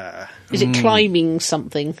 Yeah. Is it climbing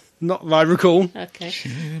something? Not that I recall. Okay.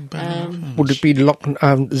 Would it be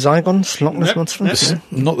Zygons? Loch Ness No, Monsters?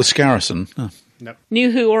 Not the Scarison. Oh.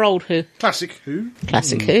 New Who or Old Who? Classic Who.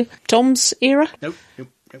 Classic Who. Tom's era? Nope, nope,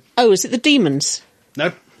 nope. Oh, is it the Demons?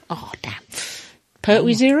 No. Oh, damn.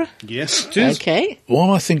 Pertwee's era? Yes, it is. Okay. Why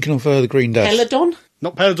am I thinking of the Green Death? Peladon?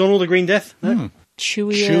 Not Peladon or the Green Death. No.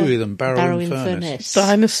 Chewier Than Barrow in Furness.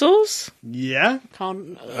 Dinosaurs? Yeah.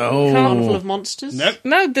 Carnival of Monsters? Nope.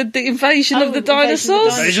 No, the invasion Oh, of the Invasion of the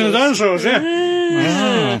dinosaurs. Invasion of the Dinosaurs,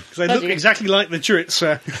 yeah. Because they look Bloody- exactly like the Chewits.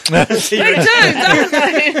 They do, don't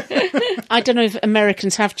they? I don't know if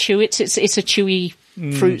Americans have Chewits. It's a chewy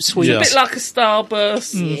fruit sweet. yeah. A bit like a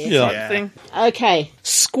Starburst Yeah. type thing. Okay.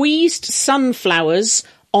 Squeezed sunflowers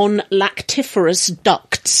on lactiferous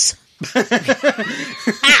ducts.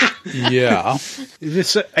 Yeah. Is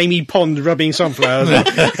this Amy Pond rubbing sunflowers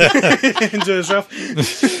into herself?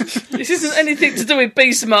 This isn't anything to do with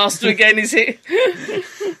Beastmaster again, is it?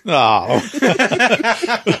 Oh.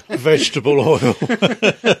 Vegetable oil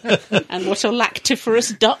And what are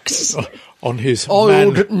lactiferous ducks? on his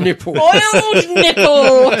Oiled nipple. Oiled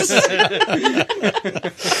nipples!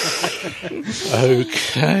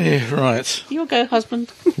 Okay, right. Your go, husband.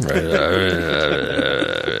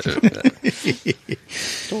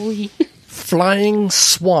 Story. Flying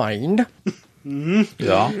swine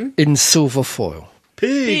Yeah. in silver foil.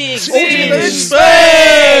 Pigs.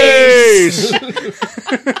 Space!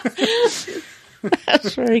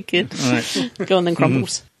 That's very good. Right. Go on then,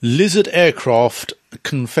 Crumbles. Lizard aircraft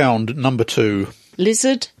confound number 2.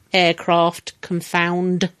 Lizard aircraft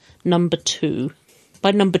confound number 2. By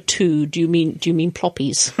number 2, do you mean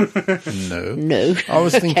ploppies? No. No. I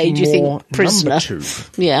was thinking Okay, do you more think prisoner? number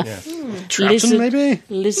 2. Yeah. Trapton, maybe?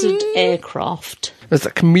 Lizard aircraft. Is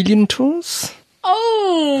that Chameleon Tours?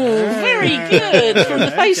 Oh, very good from the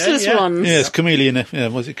faceless yeah. ones. Yeah, it's Chameleon. Yeah,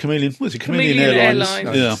 was it Chameleon? Was it Chameleon, Chameleon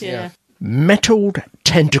Airlines? Yeah. Yeah. Metalled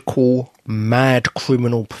tentacle mad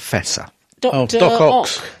criminal professor. Dr. Doc Ock.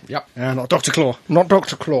 Yep. Not Dr. Claw. Not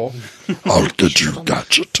Dr. Claw. How did you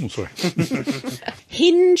catch it? Oh, sorry.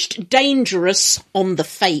 Hinged dangerous on the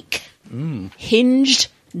fake. Hinged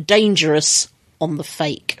dangerous on the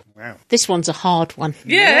fake. Wow. This one's a hard one.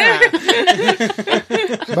 Yeah.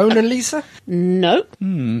 Mona Lisa? No.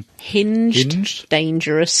 Hinged Hinged?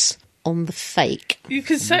 dangerous on the fake. You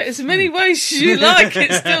can say it as many ways as you like.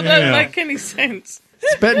 It still don't make any sense.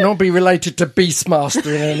 It's better not be related to Beastmaster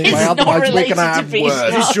in any It's way, not otherwise we're related going to to have words.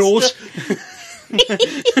 Beastmaster. It's Jaws.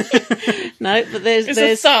 No, but there's It's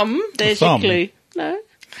a thumb, there's thumb. your clue. No.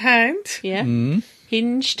 hand. Yeah.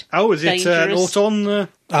 Hinged. Oh, is it dangerous Auton?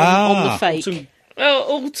 on the fake. Auton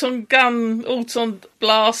Alton gun, Alton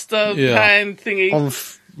blaster, Yeah. hand thingy. on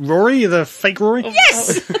Rory, the fake Rory?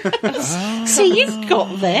 Yes. See, you've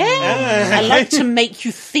got there. I like to make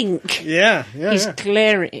you think. Yeah. He's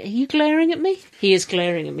glaring. Are you glaring at me? He is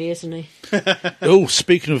glaring at me, isn't he? Oh,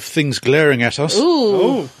 speaking of things glaring at us.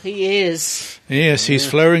 Ooh, he is. Yes, he's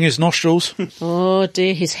flaring his nostrils. Oh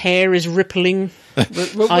dear, his hair is rippling,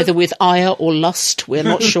 either with ire or lust. We're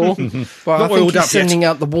not sure. But I Not think oiled he's up yet. sending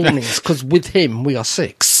out the warnings, because with him we are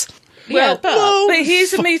 6. Yeah, but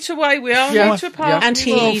he's a metre away. We are a Yeah, metre apart. and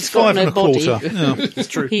he's got 5 no and a body. quarter. Yeah. It's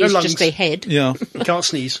true. He No is lungs. just a head. Yeah. You can't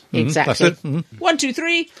sneeze. Exactly. That's it. 1, 2,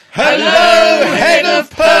 3. Hello, head of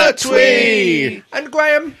Pertwee! And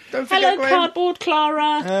Graham, don't forget Hello, Graham. Oh, Cardboard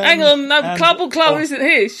Clara. Hang on, no, Clara isn't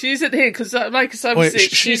here. She isn't here because that make us over Wait, 6.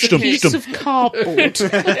 She's a Stump, piece stump. of cardboard.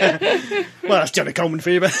 Well, that's Jenna Coleman for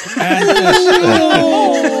you, but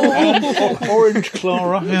Orange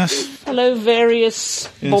Clara, yes. Hello, various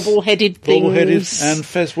bobble-headed things. Bobble-headed and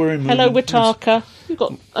fez wearing. Hello, Wataka. We've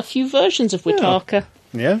got a few versions of Wataka.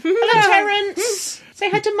 yeah. Hello, Terence. Say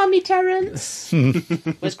hi to Mummy, Terence.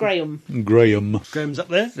 Where's Graham? Graham. Graham's up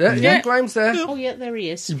there. Yeah, Graham's there. Oh, yeah, there he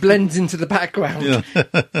is. He blends into the background.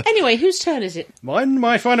 Anyway, whose turn is it?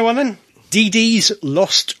 My final one then. Dee Dee's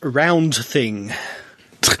Lost Round Thing.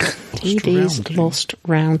 Dee lost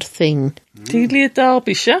round thing. Delia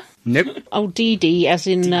Derbyshire. Nope. Oh, Dee as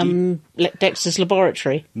in Dexter's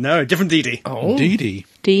Laboratory. No, different Dee Dee. Oh, Dee Dee.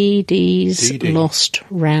 Dee's Dee. lost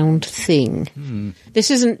round thing.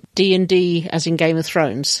 This isn't D&D as in Game of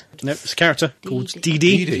Thrones. Nope, it's a character called Dee Dee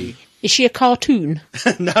Dee. Dee. Is she a cartoon?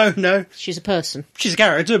 No. She's a person. She's a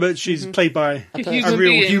character, but she's played by a human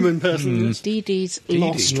real being. human person. Dee's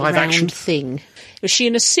lost Live round action. thing. Was she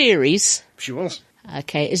in a series? She was.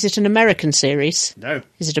 Okay. Is it an American series? No.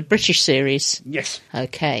 Is it a British series? Yes.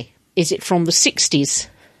 Okay. Is it from the 60s?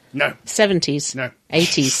 No. 70s? No.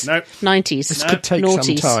 80s? No. 90s? this could take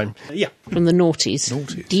noughties? some time. Yeah. From the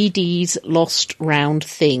noughties. Dee Dee's lost round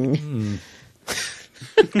thing.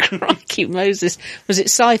 Crikey Moses. Was it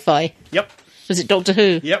sci-fi? Yep. Was it Doctor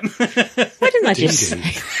Who? Yep. Why didn't I just say?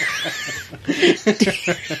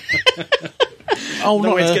 Oh, No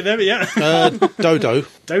not way to get there, but yeah. Dodo.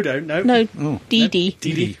 Dodo, no. No, Dee Dee.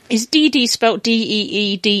 Dee Dee. Is Dee Dee spelt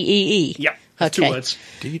D-E-E-D-E-E? Yep. That's Okay. 2 words.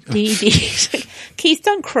 Dee Dee. Keith,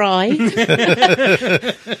 don't cry.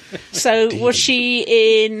 So, was she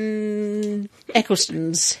in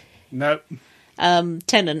Eccleston's? No.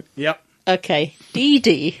 Tennant? Yep. Okay, Dee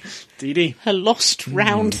Dee. Dee Dee. Her lost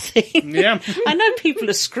round thing. Yeah. I know people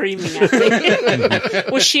are screaming at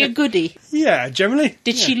me. Was she a goodie? Yeah, generally.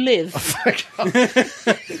 Did she live? As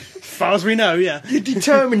far as we know, yeah. You're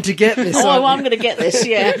determined to get this. Oh, I'm going to get this,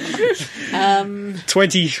 yeah.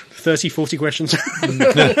 20, 30, 40 questions.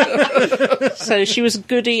 So she was a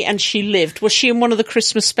goodie and she lived. Was she in one of the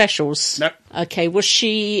Christmas specials? No. Okay, was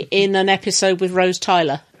she in an episode with Rose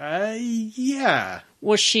Tyler? Yeah.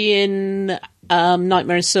 Was she in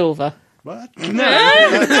Nightmare in Silver? What? No.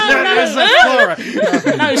 Flora.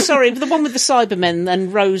 No, sorry, the one with the Cybermen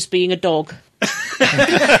and Rose being a dog. You're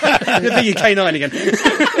thinking K9 again.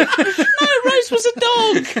 No, Rose was a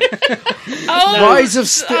dog. Rise of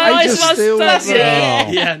Steel.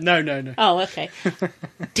 Yeah, no. Oh, okay.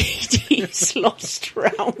 Dee Dee's lost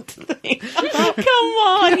round thing. Come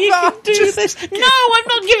on, you can do this. No, I'm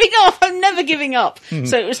not giving up. I'm never giving up.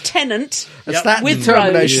 So it was Tennant. It's that With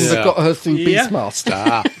determination Rose. that got her through Yeah.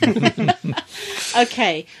 Beastmaster.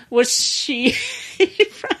 Okay, was she...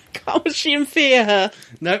 Was she in Fear Her?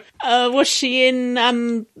 No. Was she in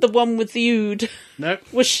the one with the Ood? No.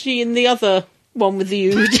 Was she in the other one with the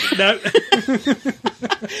Ood? No.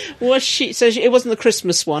 Was she... So it wasn't the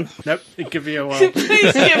Christmas one. Nope. It could be a while.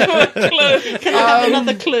 Please give her a clue. Can I have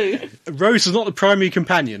another clue? Rose is not the primary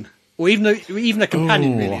companion. Or even a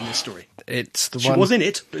companion, really, in this story. It's the She one. was in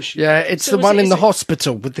it, but she... Yeah, it's So the was one it- in is the it-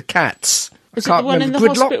 hospital with the cats. Was I it can't the one in remember.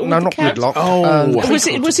 the Gridlock? hospital No, with not the cats? Gridlock.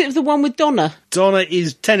 Oh. Was it the one with Donna Donna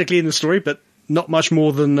is technically in the story, but not much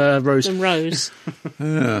more than Rose. and Rose?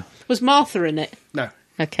 Was Martha in it? No.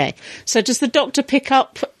 Okay. So does the Doctor pick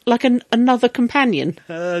up like another companion?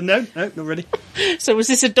 No, not really. So was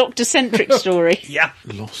this a Doctor-centric story? Yeah.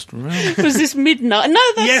 Lost round. Was this midnight? No,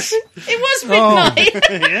 Yes. it was midnight.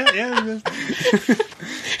 Yeah.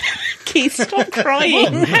 Keith, stop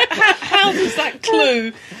crying. How does that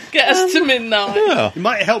clue get us to midnight? It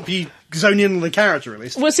might help you zone in on the character, at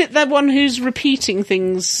least. Was it the one who's repeating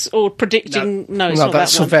things or predicting? No, it's No, not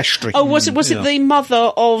that's that one. Silvestri. Oh, was it the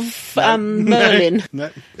mother of Merlin? No.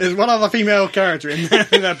 There's one other female character in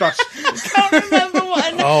that bus. Can't remember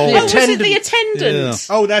what. Oh. Was it the attendant. attendant?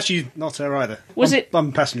 Oh, that's you, not her either. Was it-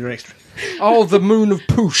 I'm passenger extra. Oh, the moon of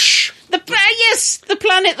Poosh. Yes, the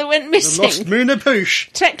planet that went The missing. Lost Moon of Poosh.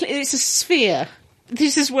 Technically, it's a sphere.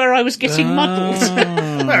 This is where I was getting muddled.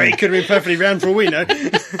 Well, it could have been perfectly round for all we know. Was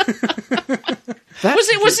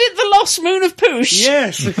it the Lost Moon of Poosh?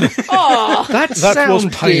 Yes. Oh, That was sound,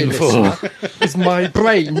 dear painful. listener, is my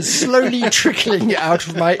brain slowly trickling out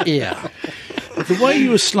of my ear. The way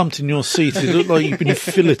you were slumped in your seat, it looked like you'd been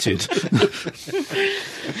filleted.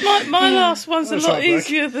 My last one's a lot hard work.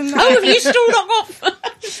 easier than oh, that. have you still not got...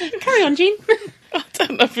 Carry on, Jean. I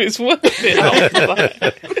don't know if it's worth it after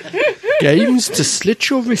that. Games to slit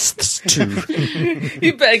your wrists to.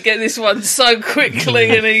 You better get this one so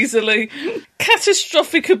quickly and easily.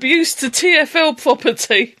 Catastrophic abuse to TfL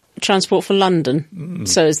property. Transport for London.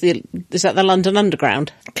 So is that the London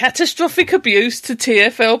Underground? Catastrophic abuse to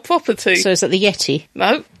TfL property. So is that the Yeti?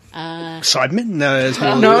 No. Sidemen? No, there's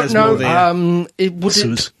more. No, there's more there. would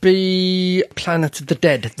it be Planet of the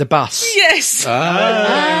Dead, the bus? Yes.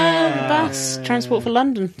 Bus. Transport for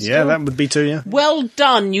London. Yeah, that would be too, yeah. Well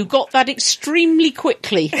done. You got that extremely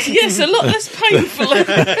quickly. Yes, a lot less painful.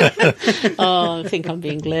 Oh, I think I'm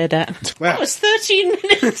being glared at. Wow. That was 13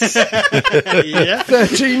 minutes. Yeah.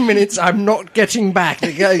 13 minutes, I'm not getting back.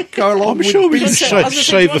 Go along I'm sure we can with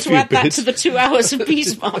shave a to few add that bits. to the 2 hours of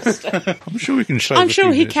Beastmaster. I'm sure we can shave I'm a sure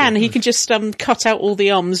few he bits. can. He can just cut out all the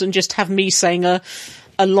ums and just have me saying a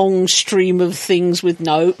long stream of things with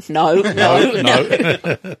no.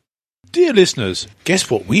 Dear listeners, guess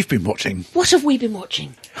what we've been watching? What have we been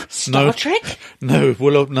watching? Star Trek? No,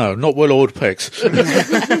 not Well-Oiled Pecs.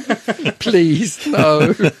 Please,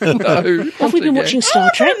 no. Have we been watching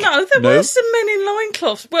Star Trek? No, there No. were some men in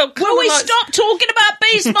loincloths. Well, Will we stop talking about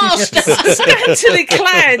Beastmaster? scantily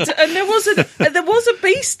clad, and there was a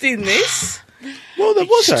beast in this. Well, there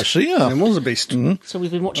was actually, yeah. There was a beast. So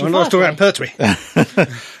we've been watching I'm not talking Firefly. about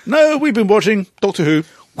Pertwee. No, we've been watching Doctor Who.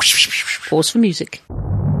 Pause for music.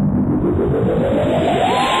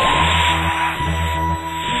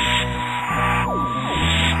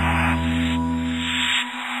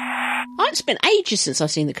 It's been ages since I've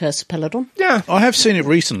seen The Curse of Peladon. Yeah. I have seen it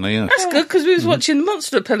recently, yeah. That's good because we was watching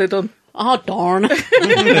Monster at Peladon. Oh, darn.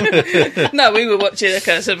 No, we were watching A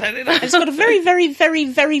Curse of Peladon. It's got a very, very, very,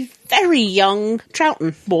 very, very young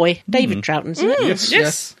Troughton boy, David Troughton, isn't it?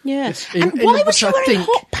 Yes. Yeah. In- And in why was which he I wearing think-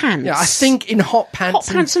 hot pants? Yeah, I think in hot pants,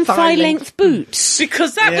 hot pants and thigh-length boots.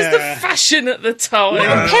 Because that was Yeah. the fashion at the time.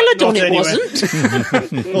 Peladon not it anywhere.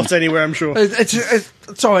 wasn't. Not anywhere, I'm sure.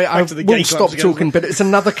 Sorry, I to the gay will clubs stop again. talking, but it's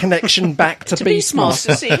another connection back to Beastmaster.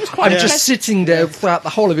 Beastmaster. See, it was quite I'm just sitting there throughout the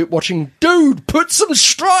whole of it watching, dude, put some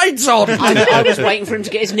strides on! I was waiting for him to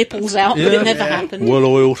get his nipples out, but it never happened. Well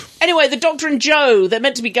oiled. Anyway, the Doctor and Joe, they're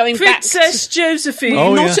meant to be going Princess back Josephine.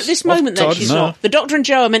 Oh, not yes. at this moment, though, Todd, she's no. not. The Doctor and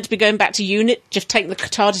Joe are meant to be going back to UNIT, just taking the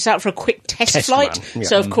TARDIS out for a quick test flight. run, yeah.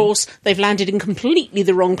 So, of course, they've landed in completely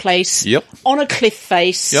the wrong place. Yep. On a cliff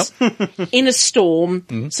face. Yep. In a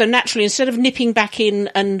storm. So, naturally, instead of nipping back in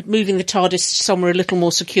and moving the TARDIS somewhere a little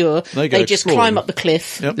more secure, They go just exploring. climb up the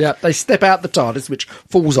cliff. Yep. Yeah, they step out the TARDIS, which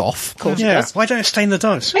falls off. Of course. Yeah, why don't I stay in the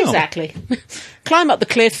dice? Exactly. Climb up the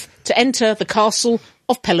cliff to enter the castle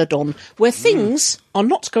of Peladon, where things are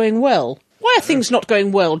not going well. Why are things not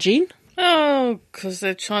going well, Jean? Oh, because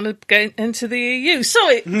they're trying to get into the EU.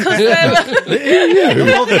 Sorry, because they're...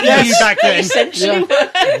 Not the EU back then. Essentially,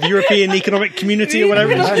 The European Economic Community or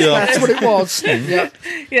whatever it is. That's what it was. Yeah.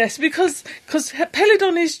 Yes, because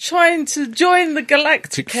Peladon is trying to join the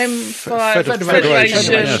Galactic Empire Federation,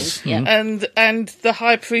 Federation, yes. and the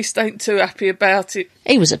High Priest ain't too happy about it.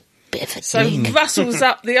 he was a bit of a So dick. rustles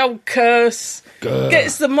up the old curse,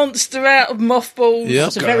 gets the monster out of mothballs, Yep.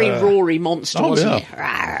 It's a very roary monster, Oh, wasn't yeah. it?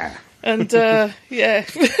 Rawr. and yeah.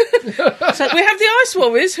 So we have the Ice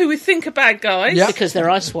Warriors, who we think are bad guys. Yeah. Because they're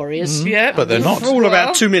ice warriors. Yeah, But they're not. For all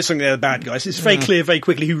about 2 minutes on they're the bad guys. It's very clear very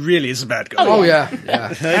quickly who really is the bad guy. Oh, yeah.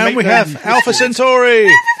 Yeah. And we have Alpha Centauri.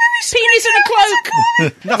 Penis in a cloak!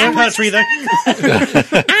 Nothing poetry though.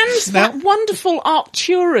 And that wonderful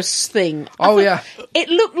Arcturus thing. I Oh, thought yeah. It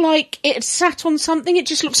looked like it had sat on something. It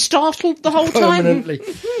just looked startled the whole time. Permanently.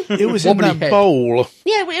 It was in Wobbly that head. bowl.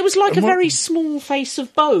 Yeah, it was like a very small face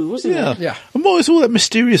of Bo, wasn't Yeah. it? Yeah. And what was all that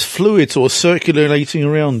mysterious fluid sort of circulating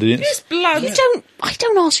around in it? it's blood. I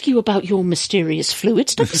don't ask you about your mysterious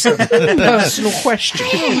fluids. Don't be so Personal question.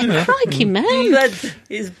 crikey, man. Blood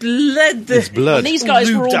is blood. It's blood. And these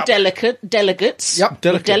guys were Lubed all up. delegates. Yep.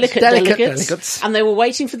 Delicate Delicate delegates. delegates. And they were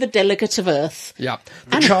waiting for the delegate of Earth. Yeah.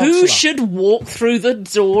 The And Chancellor. who should walk through the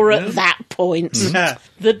door at that point? Yeah.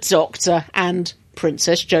 The Doctor and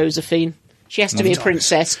Princess Josephine. She has to be a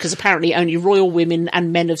princess because apparently only royal women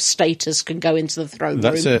and men of status can go into the throne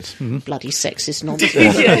That's room. it. Mhm. Bloody sexist nonsense.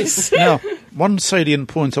 Yes. Now, one salient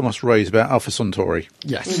point I must raise about Alpha Centauri.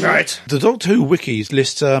 Yes. Right. The Doctor Who wikis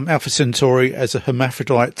list Alpha Centauri as a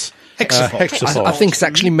hermaphrodite hexapod. I think it's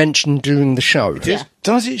actually mentioned during the show. Yeah.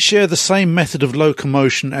 Does it share the same method of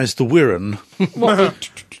locomotion as the Wirren?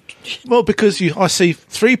 Well, because I see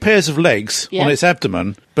 3 pairs of legs Yeah. on its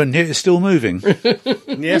abdomen, but yet it's still moving.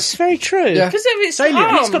 That's very true. Yeah. Because they're its Salient.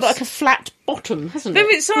 arms. It's got like a flat bottom, hasn't They're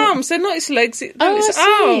it? its arms. They're not its legs. They're Oh, its I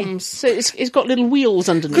see. arms. So it's got little wheels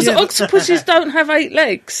underneath. Because octopuses don't have 8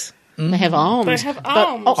 legs. They have arms. They have But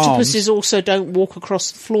arms. octopuses also don't walk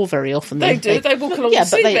across the floor very often. They do. They walk along yeah,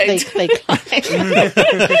 the but they seabed. climb.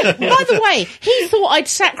 By the way, he thought I'd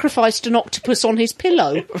sacrificed an octopus on his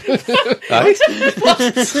pillow. Yes.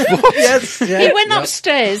 He went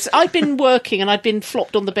upstairs. I'd been working and I'd been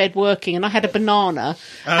flopped on the bed working and I had a banana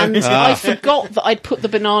and I forgot that I'd put the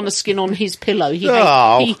banana skin on his pillow.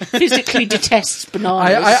 He physically detests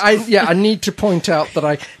bananas. I need to point out that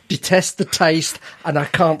I detest the taste and I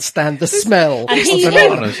can't stand the smell And of he-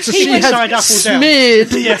 bananas. So he she went has side up or down. smeared,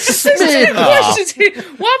 smeared. Questions here.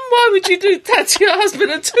 One, why would you do that to your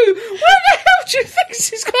husband? And 2, where the hell do you think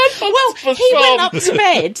she's got Well, octopus he from? went up to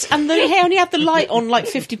bed and he only had the light on like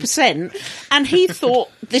 50% and he thought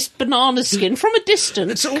this banana skin from a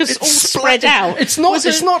distance, because all spread out, It's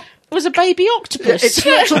not. was a baby octopus. It's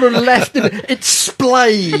not sort of left. It's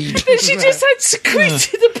splayed. She just had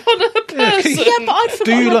secreted upon her person. Yeah, but I'd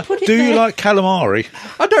forgotten I put it Do you there. like calamari?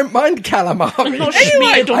 I don't mind calamari. Not Anyway,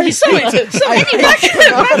 smeared on his sorry. pillow. So anyway, back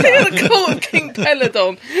at the court of King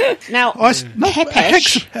Peladon. Now, A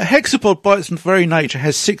Hepesh, hexapod, by its very nature,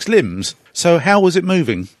 has 6 limbs. So how was it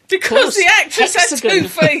moving? Because the actress Hexagon.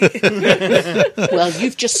 had 2 feet. well,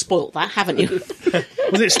 you've just spoilt that, haven't you?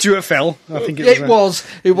 Was it Stuart Fell? I think it was.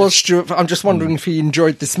 It was Stuart. I'm just wondering if he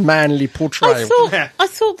enjoyed this manly portrayal. I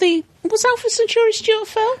thought was Alpha Centauri Stuart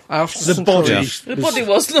Fell? The body. The body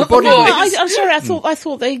was not body the was- voice. I'm sorry. I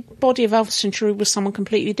thought the body of Alpha Centauri was someone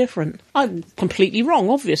completely different. I'm completely wrong,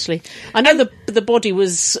 obviously. I know the body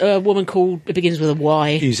was a woman called. It begins with a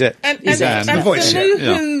Y. Izette. And Izanne. the voice,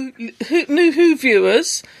 new Who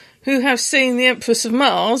viewers who have seen the Empress of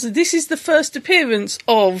Mars, this is the first appearance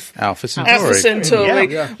of Alpha Centauri. Alpha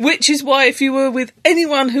Centauri, Yeah. which is why if you were with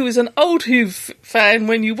anyone who was an old Who fan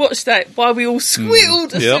when you watched that, why we all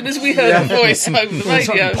squealed as Yep. soon as we heard the voice over the radio.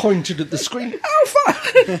 Someone pointed at the screen.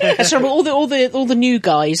 Alpha! So all the new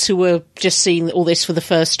guys who were just seeing all this for the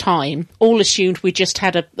first time all assumed we just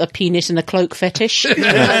had a penis and a cloak fetish.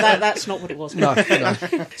 That's not what it was. No.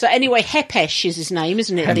 So anyway, Hepesh is his name,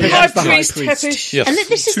 isn't it? Hepesh. The- High the High Priest Priest. Hepesh. Yes. and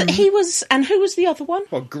this is he was, and who was the other one?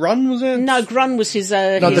 What, Grun was it? No, Grun was his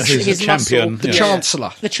he's his a champion. muscle. The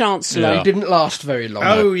Chancellor. The Chancellor. Yeah. Didn't last very long.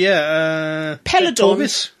 Oh, yeah. Peladon.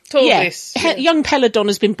 Torbis? Torbis. Yeah, young Peladon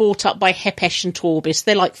has been brought up by Hepesh and Torbis.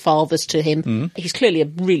 They're like fathers to him. He's clearly a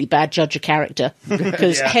really bad judge of character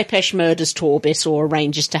because Hepesh murders Torbis or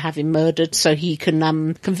arranges to have him murdered so he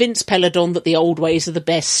can convince Peladon that the old ways are the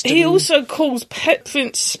best. He and- also calls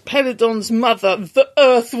Prince Peladon's mother the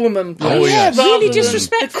Earth Woman. Oh, yeah, yes. really rather than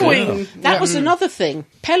disrespectful. the Queen. That was another thing.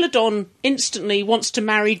 Peladon instantly wants to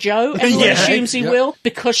marry Jo. Everyone Yeah. assumes he will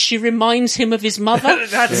because she reminds him of his mother.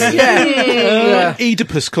 Yeah.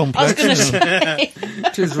 Oedipus I was complex. going to say.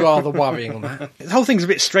 It is rather worrying, that. The whole thing's a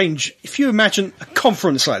bit strange. If you imagine a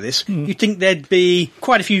conference like this, you'd think there'd be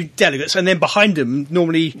quite a few delegates, and then behind them,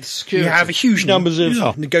 normally you have huge numbers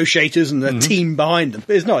of negotiators and a team behind them.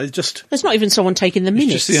 But it's not. It's just There's not even someone taking the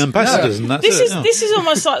minutes. Just the ambassadors, and that's it. Yeah. This is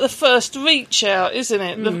almost like the first reach out, isn't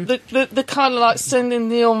it? The kind of like sending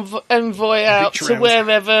the envoy out Reach to round.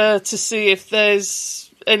 wherever to see if there's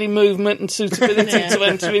any movement and suitability to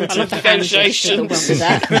enter I into love the hand gesture that negotiations. went with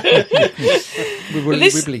that.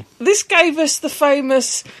 Wibbly. This gave us the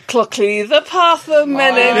famous Clockley, the path of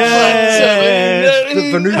men in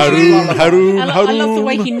The Venusian Haroon, I love the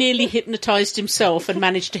way he nearly hypnotised himself and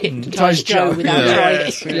managed to hypnotise Jo without trying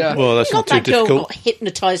it. Yeah. Well, that's not God, too that girl difficult. got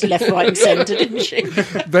hypnotised left, right and centre, didn't she?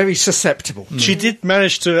 Very susceptible. she did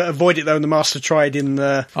manage to avoid it though. And the Master tried in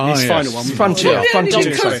his yes. final one. Frontier. Frontier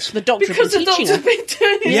Doctor, Space. the doctor had because been the teaching doctor's her. been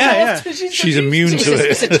doing it Yeah, after She's immune to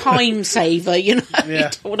It's it. a time saver, you know. You Yeah.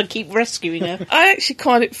 don't want to keep rescuing her. I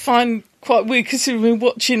actually find quite weird, considering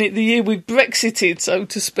watching it the year we Brexited, so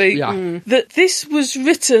to speak, Yeah. that this was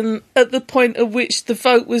written at the point at which the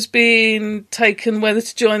vote was being taken whether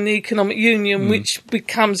to join the Economic Union, which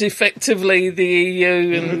becomes effectively the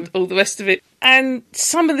EU and all the rest of it. And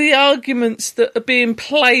some of the arguments that are being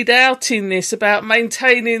played out in this about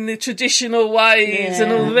maintaining the traditional ways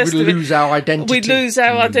and all the rest We of it. lose our identity. We lose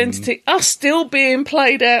our identity. Are still being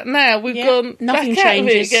played out now. We've Yeah, gone nothing back out of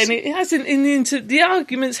it changes. again. It hasn't in the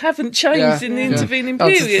arguments haven't changed in the intervening I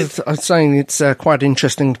was period. I was saying it's quite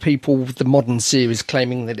interesting. People with the modern series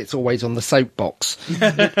claiming that it's always on the soapbox.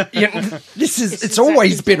 It's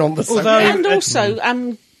always been on the soapbox. And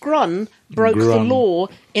also, Grun broke the law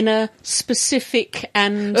in a specific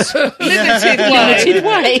and limited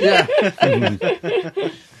way.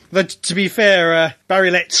 But to be fair,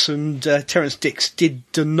 Barry Letts and Terence Dix did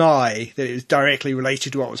deny that it was directly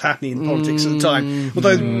related to what was happening in politics at the time,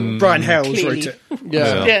 although Brian Hales Clearly. wrote it.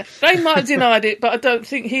 Yeah, they might have denied it, but I don't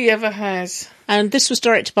think he ever has. And this was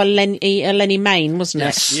directed by Lenny Mayne, wasn't it?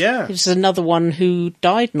 Yes. Yeah. It was another one who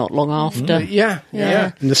died not long after. Yeah.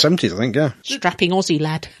 In the 70s, I think, yeah. Strapping Aussie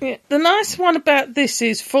lad. Yeah. The nice one about this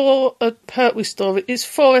is for a Pertwee story, it's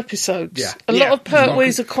 4 episodes. Yeah. A lot of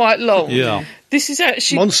Pertwees are quite long. Yeah. This is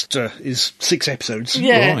actually Monster is 6 episodes.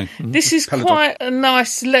 Yeah, Right. this is quite a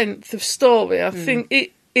nice length of story. I think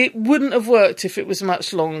it wouldn't have worked if it was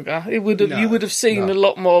much longer. It would have. You would have seen a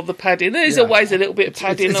lot more of the padding. There's always a little bit of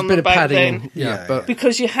padding It's a on bit the of back padding. then, Yeah, but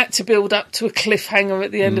because you had to build up to a cliffhanger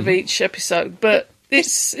at the end of each episode. But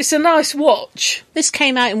it's a nice watch. This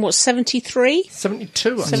came out in what, 73?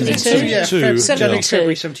 72. I think. 72? Yeah, Two. January, 72.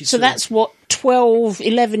 February 72. So that's what, 12,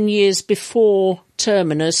 11 years before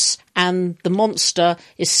Terminus, and the Monster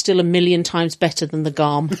is still a million times better than the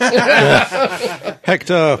Garm.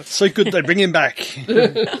 Hector. so good they bring him back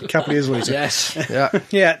a couple of years later. Yes. Yeah.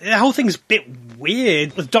 Yeah, the whole thing's a bit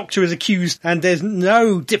weird. The Doctor is accused and there's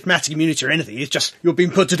no diplomatic immunity or anything. It's just, you're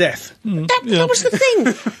being put to death. That was the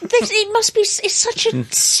thing. It must be. It's such a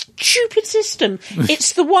stupid system.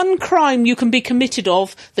 It's the one crime you can be committed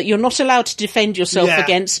of that you're not allowed to defend yourself Yeah.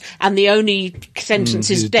 against, and the only sentence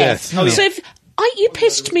is is death. death. Oh, yeah. So if you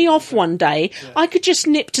pissed me off one day, I could just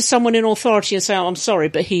nip to someone in authority and say, "Oh, I'm sorry,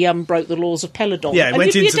 but he broke the laws of Peladon." Yeah, it And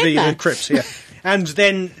went you'd be a into dead the man. crypt, yeah. And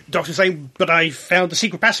then Doctor's saying, but I found the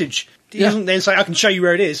secret passage. He doesn't then say, I can show you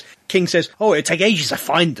where it is. King says, oh, it'd take ages to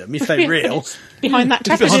find them if they're real. behind that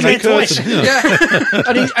Behind tapestry. that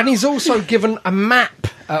curtain. Yeah. and he's also given a map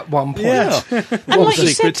at one point. Yeah. And All like you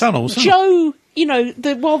secret said, tunnels. Huh? Joe you know,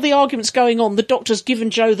 while the argument's going on, the Doctor's given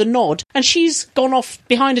Jo the nod, and she's gone off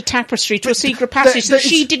behind a tapestry to a secret passage that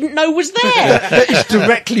she didn't know was there. That is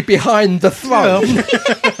directly behind the throne.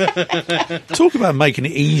 Talk about making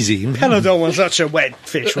it easy. Peladon was such a wet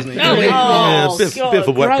fish, wasn't he? Yeah, a bit of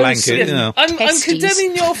a wet gross. blanket. Yeah. I'm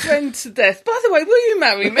condemning your friend to death. By the way, will you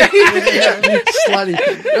marry me?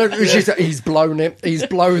 Slightly. He's blown it. He's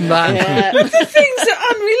blown that. Yeah. The things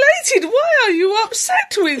are unrelated. Why are you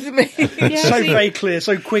upset with me? So very clear,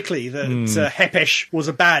 so quickly that Hepesh was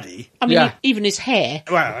a baddie. I mean, Yeah. even his hair.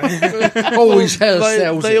 Well, Always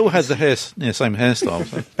hairstyles. They all had the same hairstyle.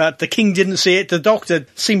 So. but the king didn't see it. The Doctor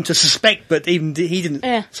seemed to suspect, but even he didn't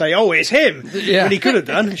say, "Oh, it's him." Yeah. When he could have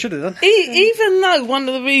done, he should have done. Even though one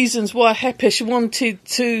of the reasons why Hepesh wanted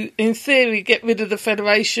to, in theory, get rid of the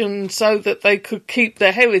Federation so that they could keep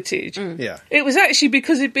their heritage, Yeah. it was actually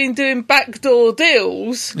because he'd been doing backdoor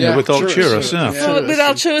deals Yeah, with Arcturus, with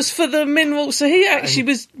Arcturus for the minerals. So he actually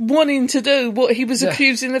was wanting to do what he was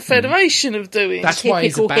accusing the Federation of doing. That's why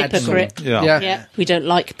he's a Typical bad hypocrite. Yeah. Yeah, we don't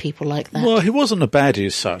like people like that. Well, he wasn't a baddie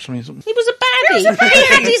as such. I mean, He was a baddie. He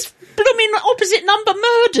had his blooming opposite number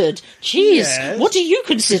murdered. Jeez, Yes. what do you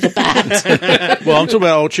consider bad? well, I'm talking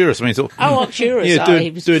about Arcturus. I mean, Arcturus. yeah,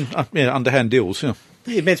 he was... doing underhand deals. Yeah.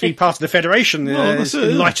 He meant to be part of the Federation, that's it, yeah.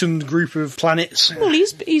 enlightened group of planets. Well,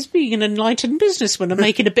 he's being an enlightened businessman and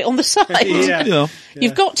making a bit on the side. Yeah.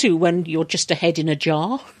 You've got to when you're just a head in a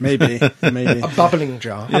jar, Maybe. A bubbling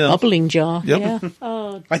jar. a bubbling jar. Yep. Yeah.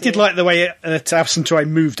 Oh, I did like the way that Absentoi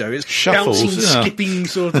moved, though. It's Shuffles, bouncing, yeah. skipping,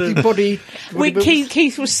 sort of. Body.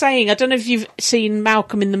 Keith was saying, I don't know if you've seen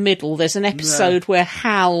Malcolm in the Middle, there's an episode where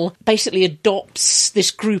Hal basically adopts this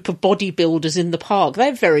group of bodybuilders in the park.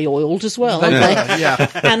 They're very oiled as well, aren't they? Yeah.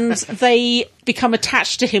 And they become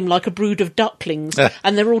attached to him like a brood of ducklings,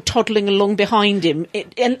 and they're all toddling along behind him,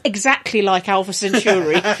 and exactly like Alpha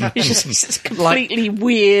Centauri. It's just it's completely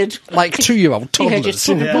weird. Like 2-year-old Yeah, toddlers. just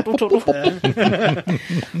toddle.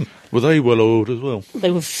 Were they well oiled as well?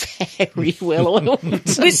 They were very well oiled.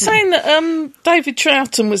 We're saying that David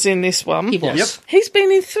Troughton was in this one. He was. Yep. He's been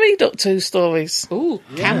in 3 Doctor Who stories. Ooh,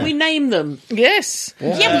 can we name them? Yes.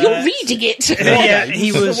 Yeah, but you're reading it. Yeah,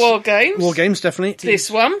 he was. The War Games. War Games, definitely. This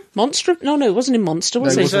one. Monster? No, it wasn't in Monster,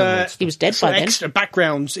 was No, he? it wasn't in Monster. He was dead Some by then. extra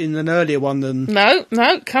backgrounds in an earlier one than. No,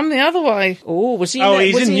 come the other way. Oh, was he? Oh, was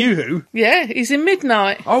he's in he? New Who. Yeah, he's in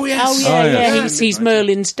Midnight. Oh, yes. Oh yeah, Oh, yeah. yeah. He's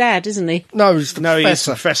Merlin's dad, isn't he? No, he's the No, he's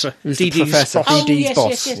professor. Professor. He's the DD's professor. boss. Oh, DD's yes,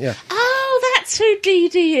 boss. yes. Yeah. Oh, that's who Dee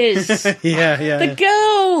Dee is. Yeah. The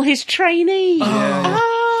girl, his trainee.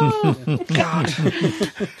 Oh, God.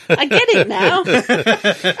 I get it now. Even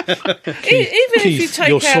if you Keith, take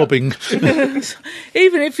you're out, sobbing.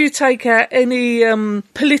 even if you take out any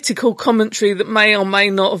political commentary that may or may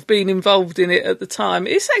not have been involved in it at the time,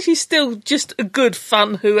 it's actually still just a good,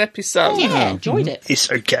 fun Who episode. Yeah, enjoyed it.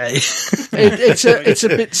 It's okay. It's a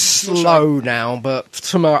bit slow now, but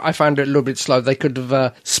somehow I found it a little bit slow. They could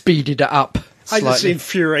have speeded it up I'm just slightly.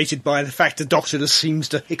 infuriated by the fact the Doctor just seems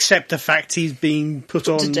to accept the fact he's being put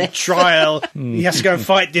on death. trial. He has to go and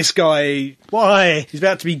fight this guy. Why? He's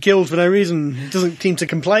about to be killed for no reason. He doesn't seem to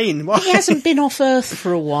complain. Why? He hasn't been off Earth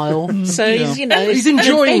for a while, so he's, you know, He's an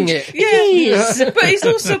enjoying adventure. it. He is. But he's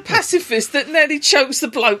also a pacifist that nearly chokes the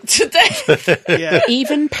bloke to death. Yeah.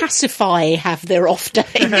 Even Pacify have their off day.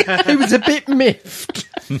 He was a bit miffed.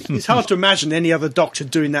 It's hard to imagine any other Doctor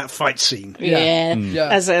doing that fight scene. Yeah, Yeah.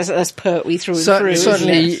 as Pertwee through and through.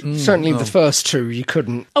 Certainly, isn't it? certainly the first two you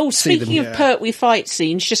couldn't. Oh, see them. speaking of Pertwee fight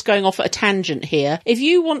scenes, just going off at a tangent here, if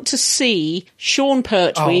you want to see Sean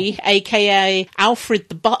Pertwee, aka Alfred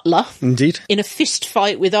the Butler, Indeed. in a fist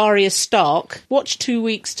fight with Arya Stark, watch 2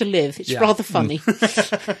 Weeks to Live. It's rather funny.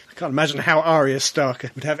 I can't imagine how Arya Stark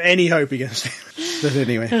would have any hope against him. But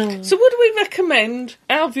anyway, So would we recommend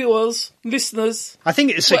our viewers, listeners, I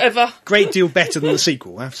think it's whatever? a great deal better than the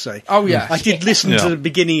sequel, I have to say. Oh, yeah. I did listen Yeah. to the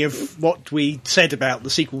beginning of what we said about the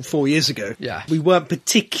sequel 4 years ago. Yeah. We weren't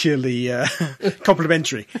particularly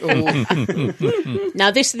complimentary.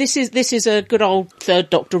 Now, this is a good old Third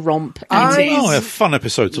Doctor romp. And Oh, a fun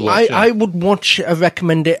episode to watch. I would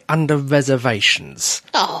recommend it under reservations.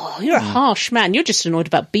 oh, you're a harsh man. You're just annoyed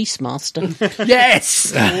about Beastmaster.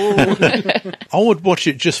 Yes! I would watch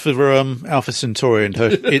it just for Alpha Centauri and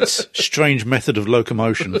its strange method of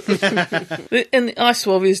locomotion. And the Ice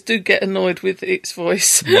Warriors do get annoyed with its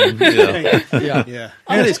voice. Yeah. Yeah. Yeah.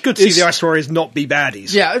 And it's good to see the Ice Warriors not be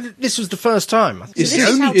baddies. Yeah, this was the first time. Is the this,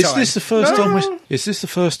 only is time? this the first time? Is this the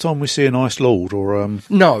first time we see an Ice Lord or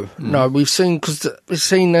No, we've seen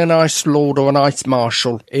an Ice Lord or an Ice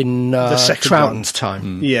Marshal in second Troughton's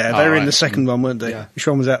time. Yeah, they were in right. the second one, weren't they? Yeah. Which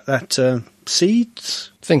one was that? That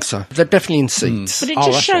Seeds? think so. They're definitely in seats. But it Oh,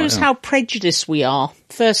 just that's right, shows yeah. how prejudiced we are.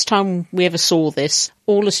 First time we ever saw this,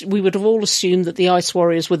 we would have all assumed that the Ice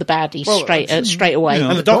Warriors were the baddies straight away. Yeah.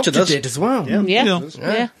 And the Doctor does. did as well.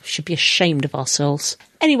 Yeah. Should be ashamed of ourselves.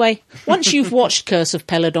 Anyway, once you've watched Curse of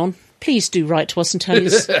Peladon, please do write to us and tell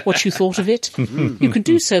us what you thought of it. You can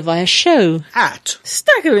do so via show At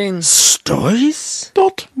Staggering. Stories?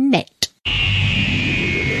 net.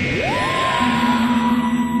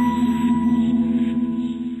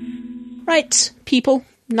 Right, people.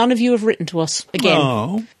 None of you have written to us again.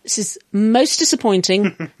 Oh. This is most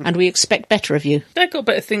disappointing, and we expect better of you. They've got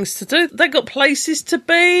better things to do. They've got places to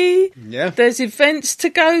be. Yeah. There's events to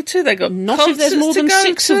go to. They've got Not if there's concerts more to than go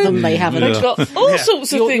 6 to. of them, they haven't. They've got all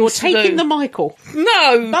sorts of You're things to taking do. the Michael.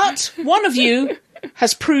 No. But one of you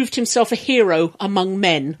has proved himself a hero among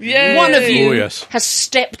men. Yay. One of you Oh, yes. has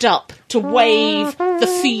stepped up to wave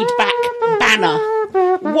the feedback banner.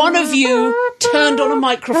 One of you turned on a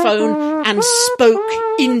microphone and spoke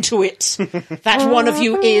into it. That one of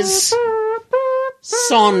you is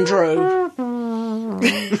Sandro.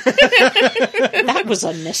 That was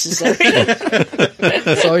unnecessary.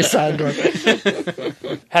 Sorry, Sandra.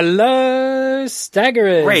 Hello,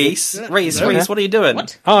 Staggering. Reese, what are you doing?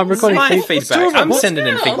 What? Oh, I'm recording My feedback. I'm sending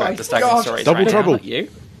in feedback to Staggering Stories. Double right now, trouble. not you.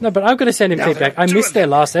 No, but I've got to send in feedback. I missed their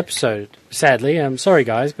last episode, sadly. I'm sorry,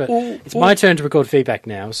 guys, but it's my turn to record feedback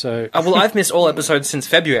now, so... Well, I've missed all episodes since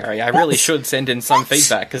February. I really should send in some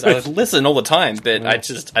feedback because I listen all the time, but I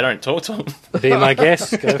don't talk to them. Be my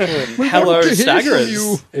guest. Go for it. Hello, to hear from Staggerers.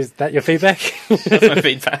 you. Is that your feedback? That's my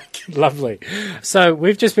feedback. Lovely. So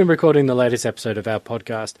we've just been recording the latest episode of our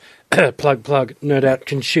podcast, Plug, Nerd Out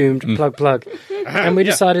Consumed, Plug. And we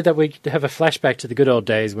decided that we'd have a flashback to the good old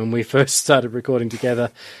days when we first started recording together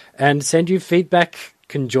and send you feedback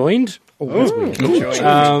conjoined. That's weird.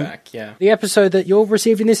 Feedback, yeah. The episode that you're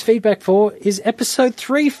receiving this feedback for is episode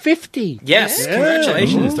 350. Yes,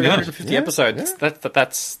 congratulations, 350 episodes.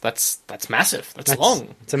 That's massive. That's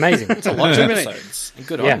long. It's amazing. It's a lot of episodes.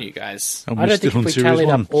 Good Yeah. on you guys. And I we're don't think still if on we series tallied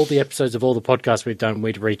 1. up all the episodes of all the podcasts we've done,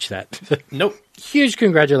 we'd reach that. Nope. Huge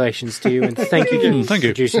congratulations to you, and thank you for Thank you.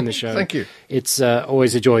 producing the show. Thank you. It's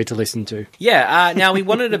always a joy to listen to. Yeah, now we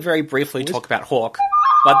wanted to very briefly talk about Hawk,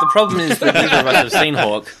 but the problem is that neither of us have seen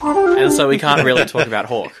Hawk, and so we can't really talk about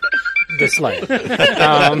Hawk. The slate.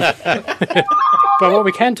 But what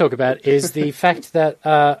we can talk about is the fact that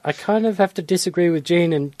I kind of have to disagree with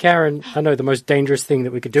Gene and Karen. I know the most dangerous thing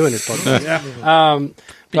that we could do in this podcast.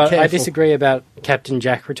 But I careful. disagree about Captain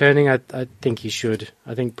Jack returning. I think he should.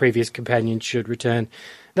 I think previous companions should return.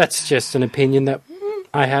 That's just an opinion that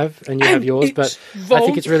I have, and you have yours. But I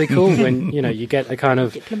think it's really cool when you get a kind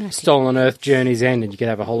of Stolen Earth Journey's End, and you can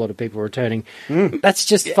have a whole lot of people returning. That's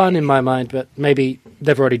just fun in my mind. But maybe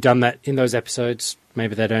they've already done that in those episodes.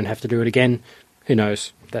 Maybe they don't have to do it again. Who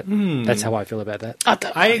knows? That's how I feel about that.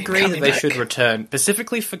 I agree that they should return,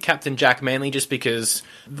 specifically for Captain Jack, mainly just because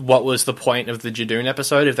what was the point of the Jadoon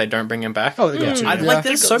episode if they don't bring him back? Oh, they got to.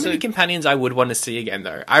 There's so many companions I would want to see again,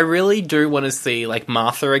 though. I really do want to see,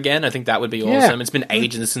 Martha again. I think that would be awesome. Yeah. It's been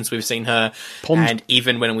ages since we've seen her, and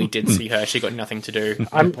even when we did see her, she got nothing to do.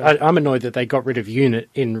 I'm annoyed that they got rid of Unit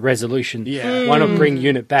in Resolution. Yeah. Why not bring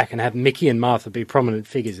Unit back and have Mickey and Martha be prominent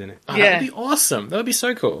figures in it? That would be awesome. That would be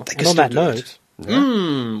so cool. And on that note...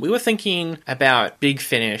 We were thinking about Big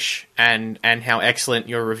Finish and how excellent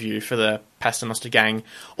your review for the Paternoster Gang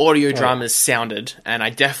audio dramas sounded, and I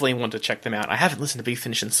definitely want to check them out. I haven't listened to Big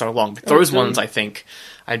Finish in so long, but those ones I think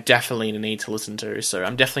I definitely need to listen to, so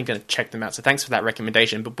I'm definitely going to check them out. So thanks for that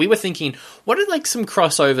recommendation. But we were thinking, what are some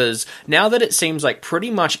crossovers now that it seems like pretty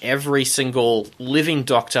much every single living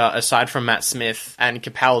Doctor, aside from Matt Smith and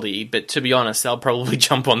Capaldi, but to be honest, they'll probably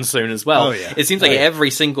jump on soon as well. Oh, yeah. It seems like every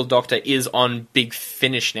single Doctor is on Big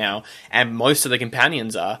Finish now, and most of the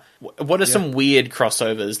companions are. What are some weird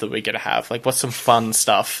crossovers that we're going to have? What's some fun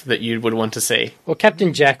stuff that you would want to see? Well,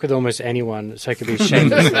 Captain Jack with almost anyone, so it could be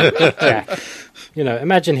shameless Jack.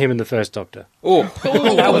 Imagine him in the First Doctor. Oh,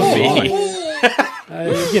 that would be...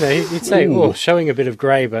 He'd say, showing a bit of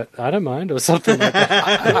grey, but I don't mind, or something like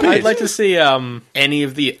that. I'd like to see any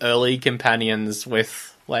of the early companions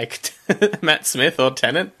with, Matt Smith or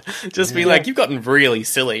Tennant. Just be you've gotten really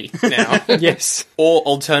silly now. Yes. Or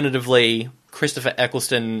alternatively, Christopher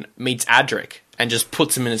Eccleston meets Adric and just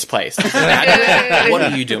puts him in his place. Adric, what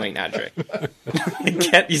are you doing, Adric?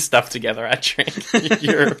 Get your stuff together,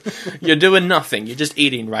 Adric. You're doing nothing. You're just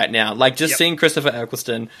eating right now. Seeing Christopher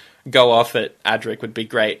Eccleston go off at Adric would be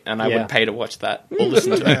great, and I would pay to watch that or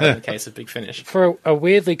listen to it in the case of Big Finish. For a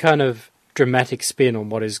weirdly kind of dramatic spin on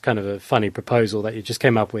what is kind of a funny proposal that you just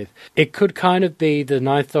came up with. It could kind of be the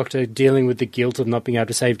Ninth Doctor dealing with the guilt of not being able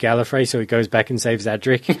to save Gallifrey, so he goes back and saves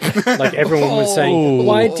Adric. Like everyone was saying,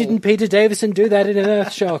 why didn't Peter Davison do that in an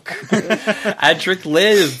Earthshock? Adric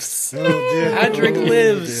lives. Adric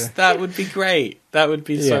lives. That would be great. That would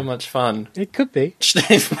be so much fun. It could be.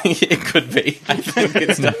 It could be. I think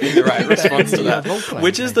it's definitely the right response to that.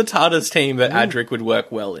 Which is the TARDIS team that Adric would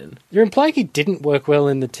work well in? You're implying he didn't work well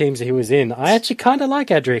in the teams that he was in. I actually kind of like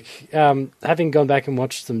Adric, having gone back and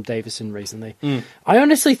watched some Davison recently. I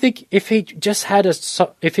honestly think if he just had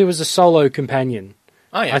if he was a solo companion,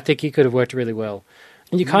 I think he could have worked really well.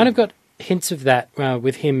 And you kind of got hints of that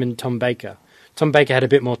with him and Tom Baker. Tom Baker had a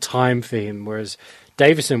bit more time for him, whereas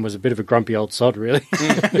Davison was a bit of a grumpy old sod, really.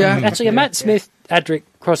 Actually, a Matt Smith Adric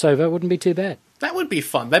crossover wouldn't be too bad. That would be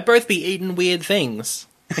fun. They'd both be eating weird things.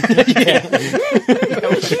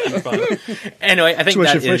 Anyway, I think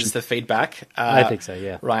that is the feedback. I think so,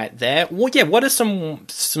 yeah. Right there. Well, yeah, what are some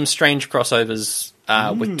strange crossovers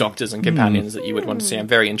with Doctors and Companions that you would want to see? I'm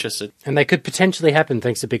very interested. And they could potentially happen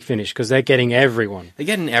thanks to Big Finish, because they're getting everyone. They're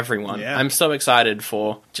getting everyone. Yeah. I'm so excited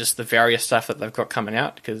for just the various stuff that they've got coming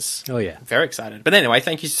out, because I'm very excited. But anyway,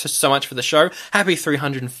 thank you so much for the show. Happy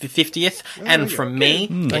 350th. And from me,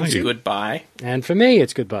 it's goodbye. And for me,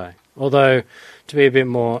 it's goodbye. Although, to be a bit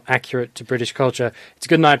more accurate to British culture, it's a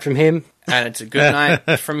good night from him. And it's a good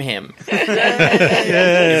night from him.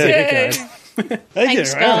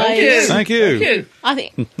 Thanks, guys. Thank you. I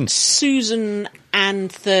think Susan and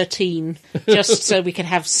 13, just so we can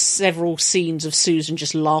have several scenes of Susan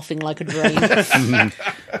just laughing like a drain.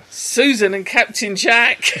 Susan and Captain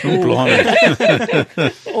Jack. Or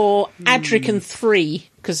Adric and 3,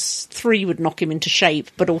 because 3 would knock him into shape,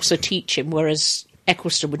 but also teach him, whereas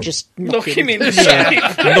Eccleston would just knock him into shape.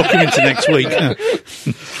 Knock him into next week.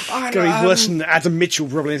 It's going to be worse than Adam Mitchell,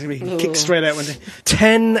 probably. It's going to be kicked straight out one day.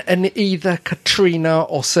 10 and either Katrina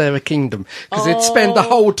or Sarah Kingdom. Because it'd spend the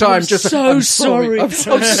whole time I'm sorry. I'm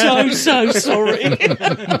so sorry. And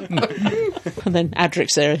then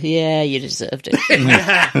Adric's there. Yeah, you deserved it.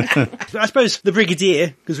 I suppose the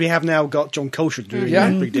Brigadier, because we have now got John Coltrane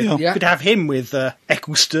doing Brigadier. Yeah. Could have him with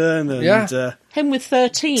Eccleston and... him with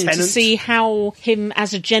 13 Tennant. to see how him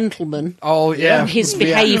as a gentleman and his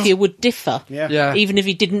behaviour would differ. Yeah. Even if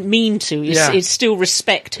he didn't mean to. He'd still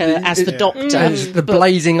respect her as the Doctor. And the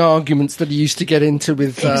blazing arguments that he used to get into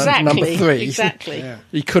with number 3. Exactly.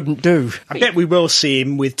 He couldn't do. I bet we will see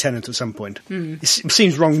him with Tennant at some point. It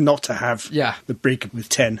seems wrong not to have the Brig with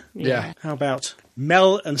 10. Yeah. How about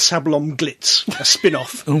Mel and Sablon Glitz, a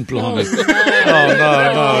spin-off? Oh, blimey. No.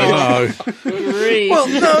 Well,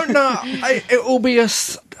 no. It will be a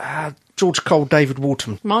George Cole, David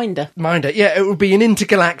Walton. Minder. Yeah, it would be an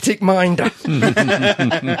intergalactic minder. Do you know,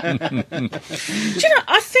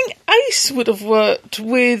 I think Ace would have worked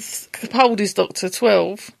with Capaldi's Doctor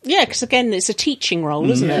 12. Yeah, because again, it's a teaching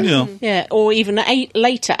role, isn't it? Yeah. Or even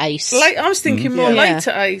later Ace. I was thinking more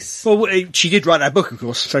later Ace. Well, she did write that book, of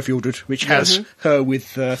course, Sophie Aldred, which has her with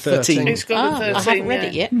 13. It's got 13, I haven't read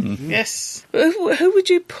it yet. Yes. Who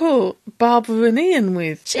would you put Barbara and Ian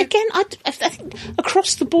with? So again, I think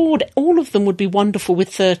across the board, all of them would be wonderful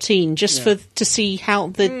with 13, just to see how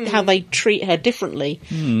they treat her differently.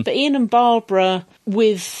 But Ian and Barbara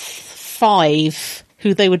with 5,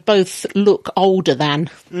 who they would both look older than.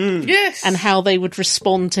 Yes. And how they would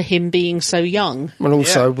respond to him being so young. And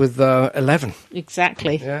also with 11.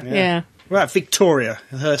 Exactly. Yeah. Right, Victoria,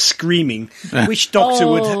 her screaming. Which Doctor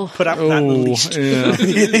would put up that the least?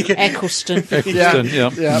 Eccleston.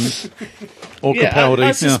 Yeah. Or Capaldi.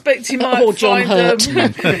 I suspect he might or John Hurt.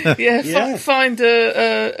 Find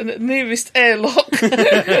a nearest airlock.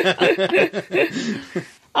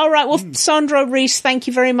 All right, well, Sandra Reese, thank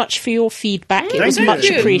you very much for your feedback. It was much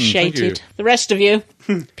appreciated. The rest of you,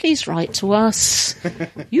 please write to us.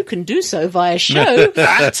 You can do so via show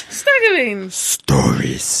at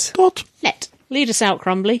Stories.net. Lead us out,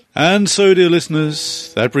 Crumbly. And so, dear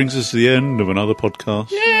listeners, that brings us to the end of another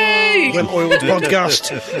podcast. Yay! Well-oiled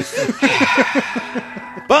podcast.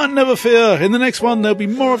 But never fear, in the next one there'll be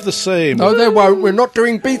more of the same. No, there won't. We're not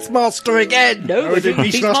doing Beastmaster again. No, we're doing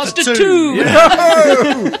Beastmaster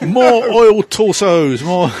 2. More oil torsos,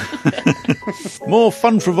 more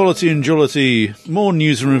fun, frivolity and jollity, more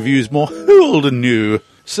news and reviews, more old and new.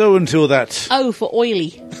 So until that... O for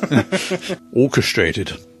oily.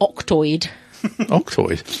 Orchestrated. Octoid.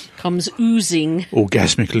 Octoid. Comes oozing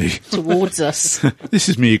orgasmically towards us. This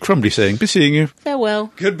is me, Crumbly, saying, be seeing you.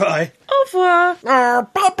 Farewell. Goodbye. Au revoir.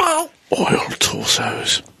 Bye-bye. Oil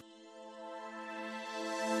torsos.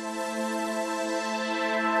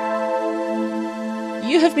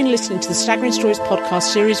 You have been listening to the Staggering Stories podcast,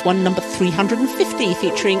 series 1, number 350,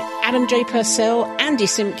 featuring Adam J. Purcell, Andy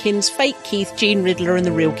Simpkins, Fake Keith, Gene Riddler, and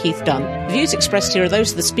the real Keith Dunn. The views expressed here are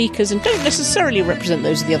those of the speakers and don't necessarily represent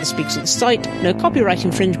those of the other speakers on the site. No copyright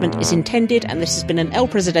infringement is intended, and this has been an El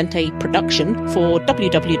Presidente production for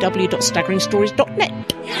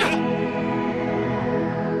www.staggeringstories.net.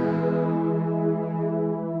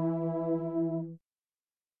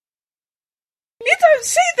 You don't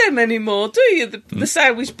see them anymore, do you? The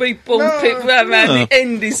sandwich people pick them and the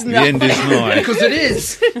end is The nothing. end is nigh. Because it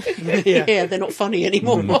is. Yeah, they're not funny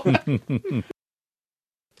anymore.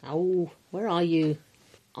 Oh, where are you,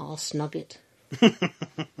 arse nugget?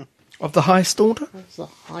 Of the highest order? That's the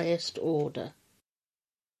highest order.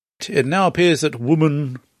 It now appears that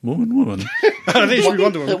woman. I think it should be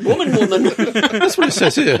Wonder The Woman. woman. That's what it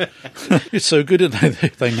says here. It's so good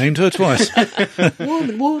that they named her twice.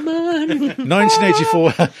 woman.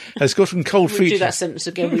 1984 has gotten cold We feet. do that sentence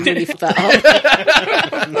again, we really fucked that up.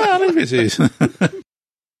 Well, maybe it is. 2!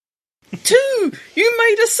 You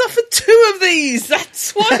made us suffer 2 of these!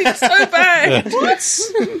 That's why it's so bad! What?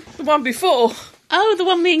 The one before. Oh, the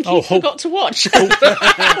one me and Keith Oh, Hulk. forgot to watch. Hulk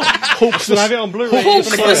Still have it on Blu-ray. Hulk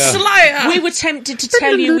the Slayer! We were tempted to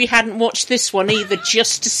tell you we hadn't watched this one either,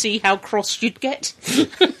 just to see how cross you'd get.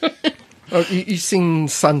 You've seen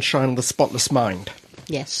Sunshine of the Spotless Mind.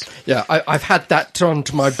 Yes. Yeah, I've had that turned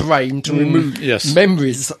to my brain to remove yes.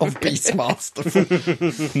 memories of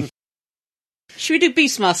Beastmaster. Should we do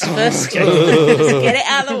Beastmaster first? Let's get it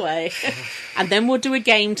out of the way. And then we'll do a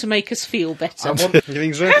game to make us feel better. You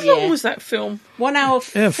think so? How long Yeah. was that film? 1 hour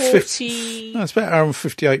Yeah, 40... No, it's about an hour and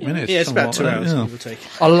 58 minutes. Yeah, it's about 2 something hours. like Give or take.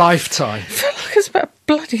 A lifetime. I feel like it's about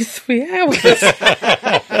bloody 3 hours.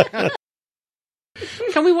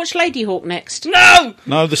 Can we watch Lady Hawk next? No! that.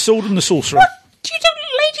 No, The Sword and the Sorcerer. You don't...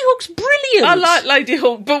 Lady Hawk's brilliant! I like Lady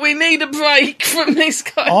Hawk, but we need a break from this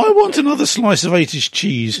guy. I want another slice of 80s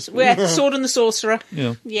cheese. We're Sword and the Sorcerer.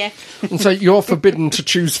 Yeah. Yeah. And so you're forbidden to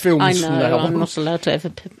choose films I from now know, on. I'm not allowed to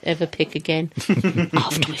ever pick again.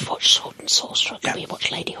 After we've watched Sword and Sorcerer, can we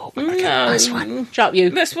watch Lady Hawk? No. Nice one. Shut up, you.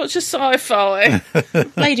 Let's watch a sci-fi.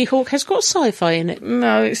 Lady Hawk has got sci-fi in it.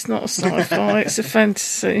 No, it's not a sci-fi, it's a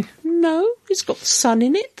fantasy. No, it's got the sun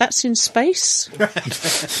in it. That's in space.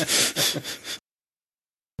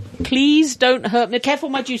 Please don't hurt me. Careful,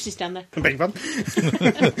 my juice is down there. Beg your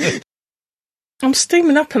pardon? I'm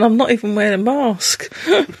steaming up and I'm not even wearing a mask.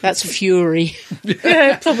 That's Fury.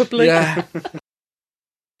 Yeah, probably. Yeah.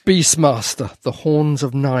 Beastmaster, The Horns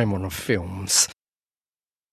of Nimon of films.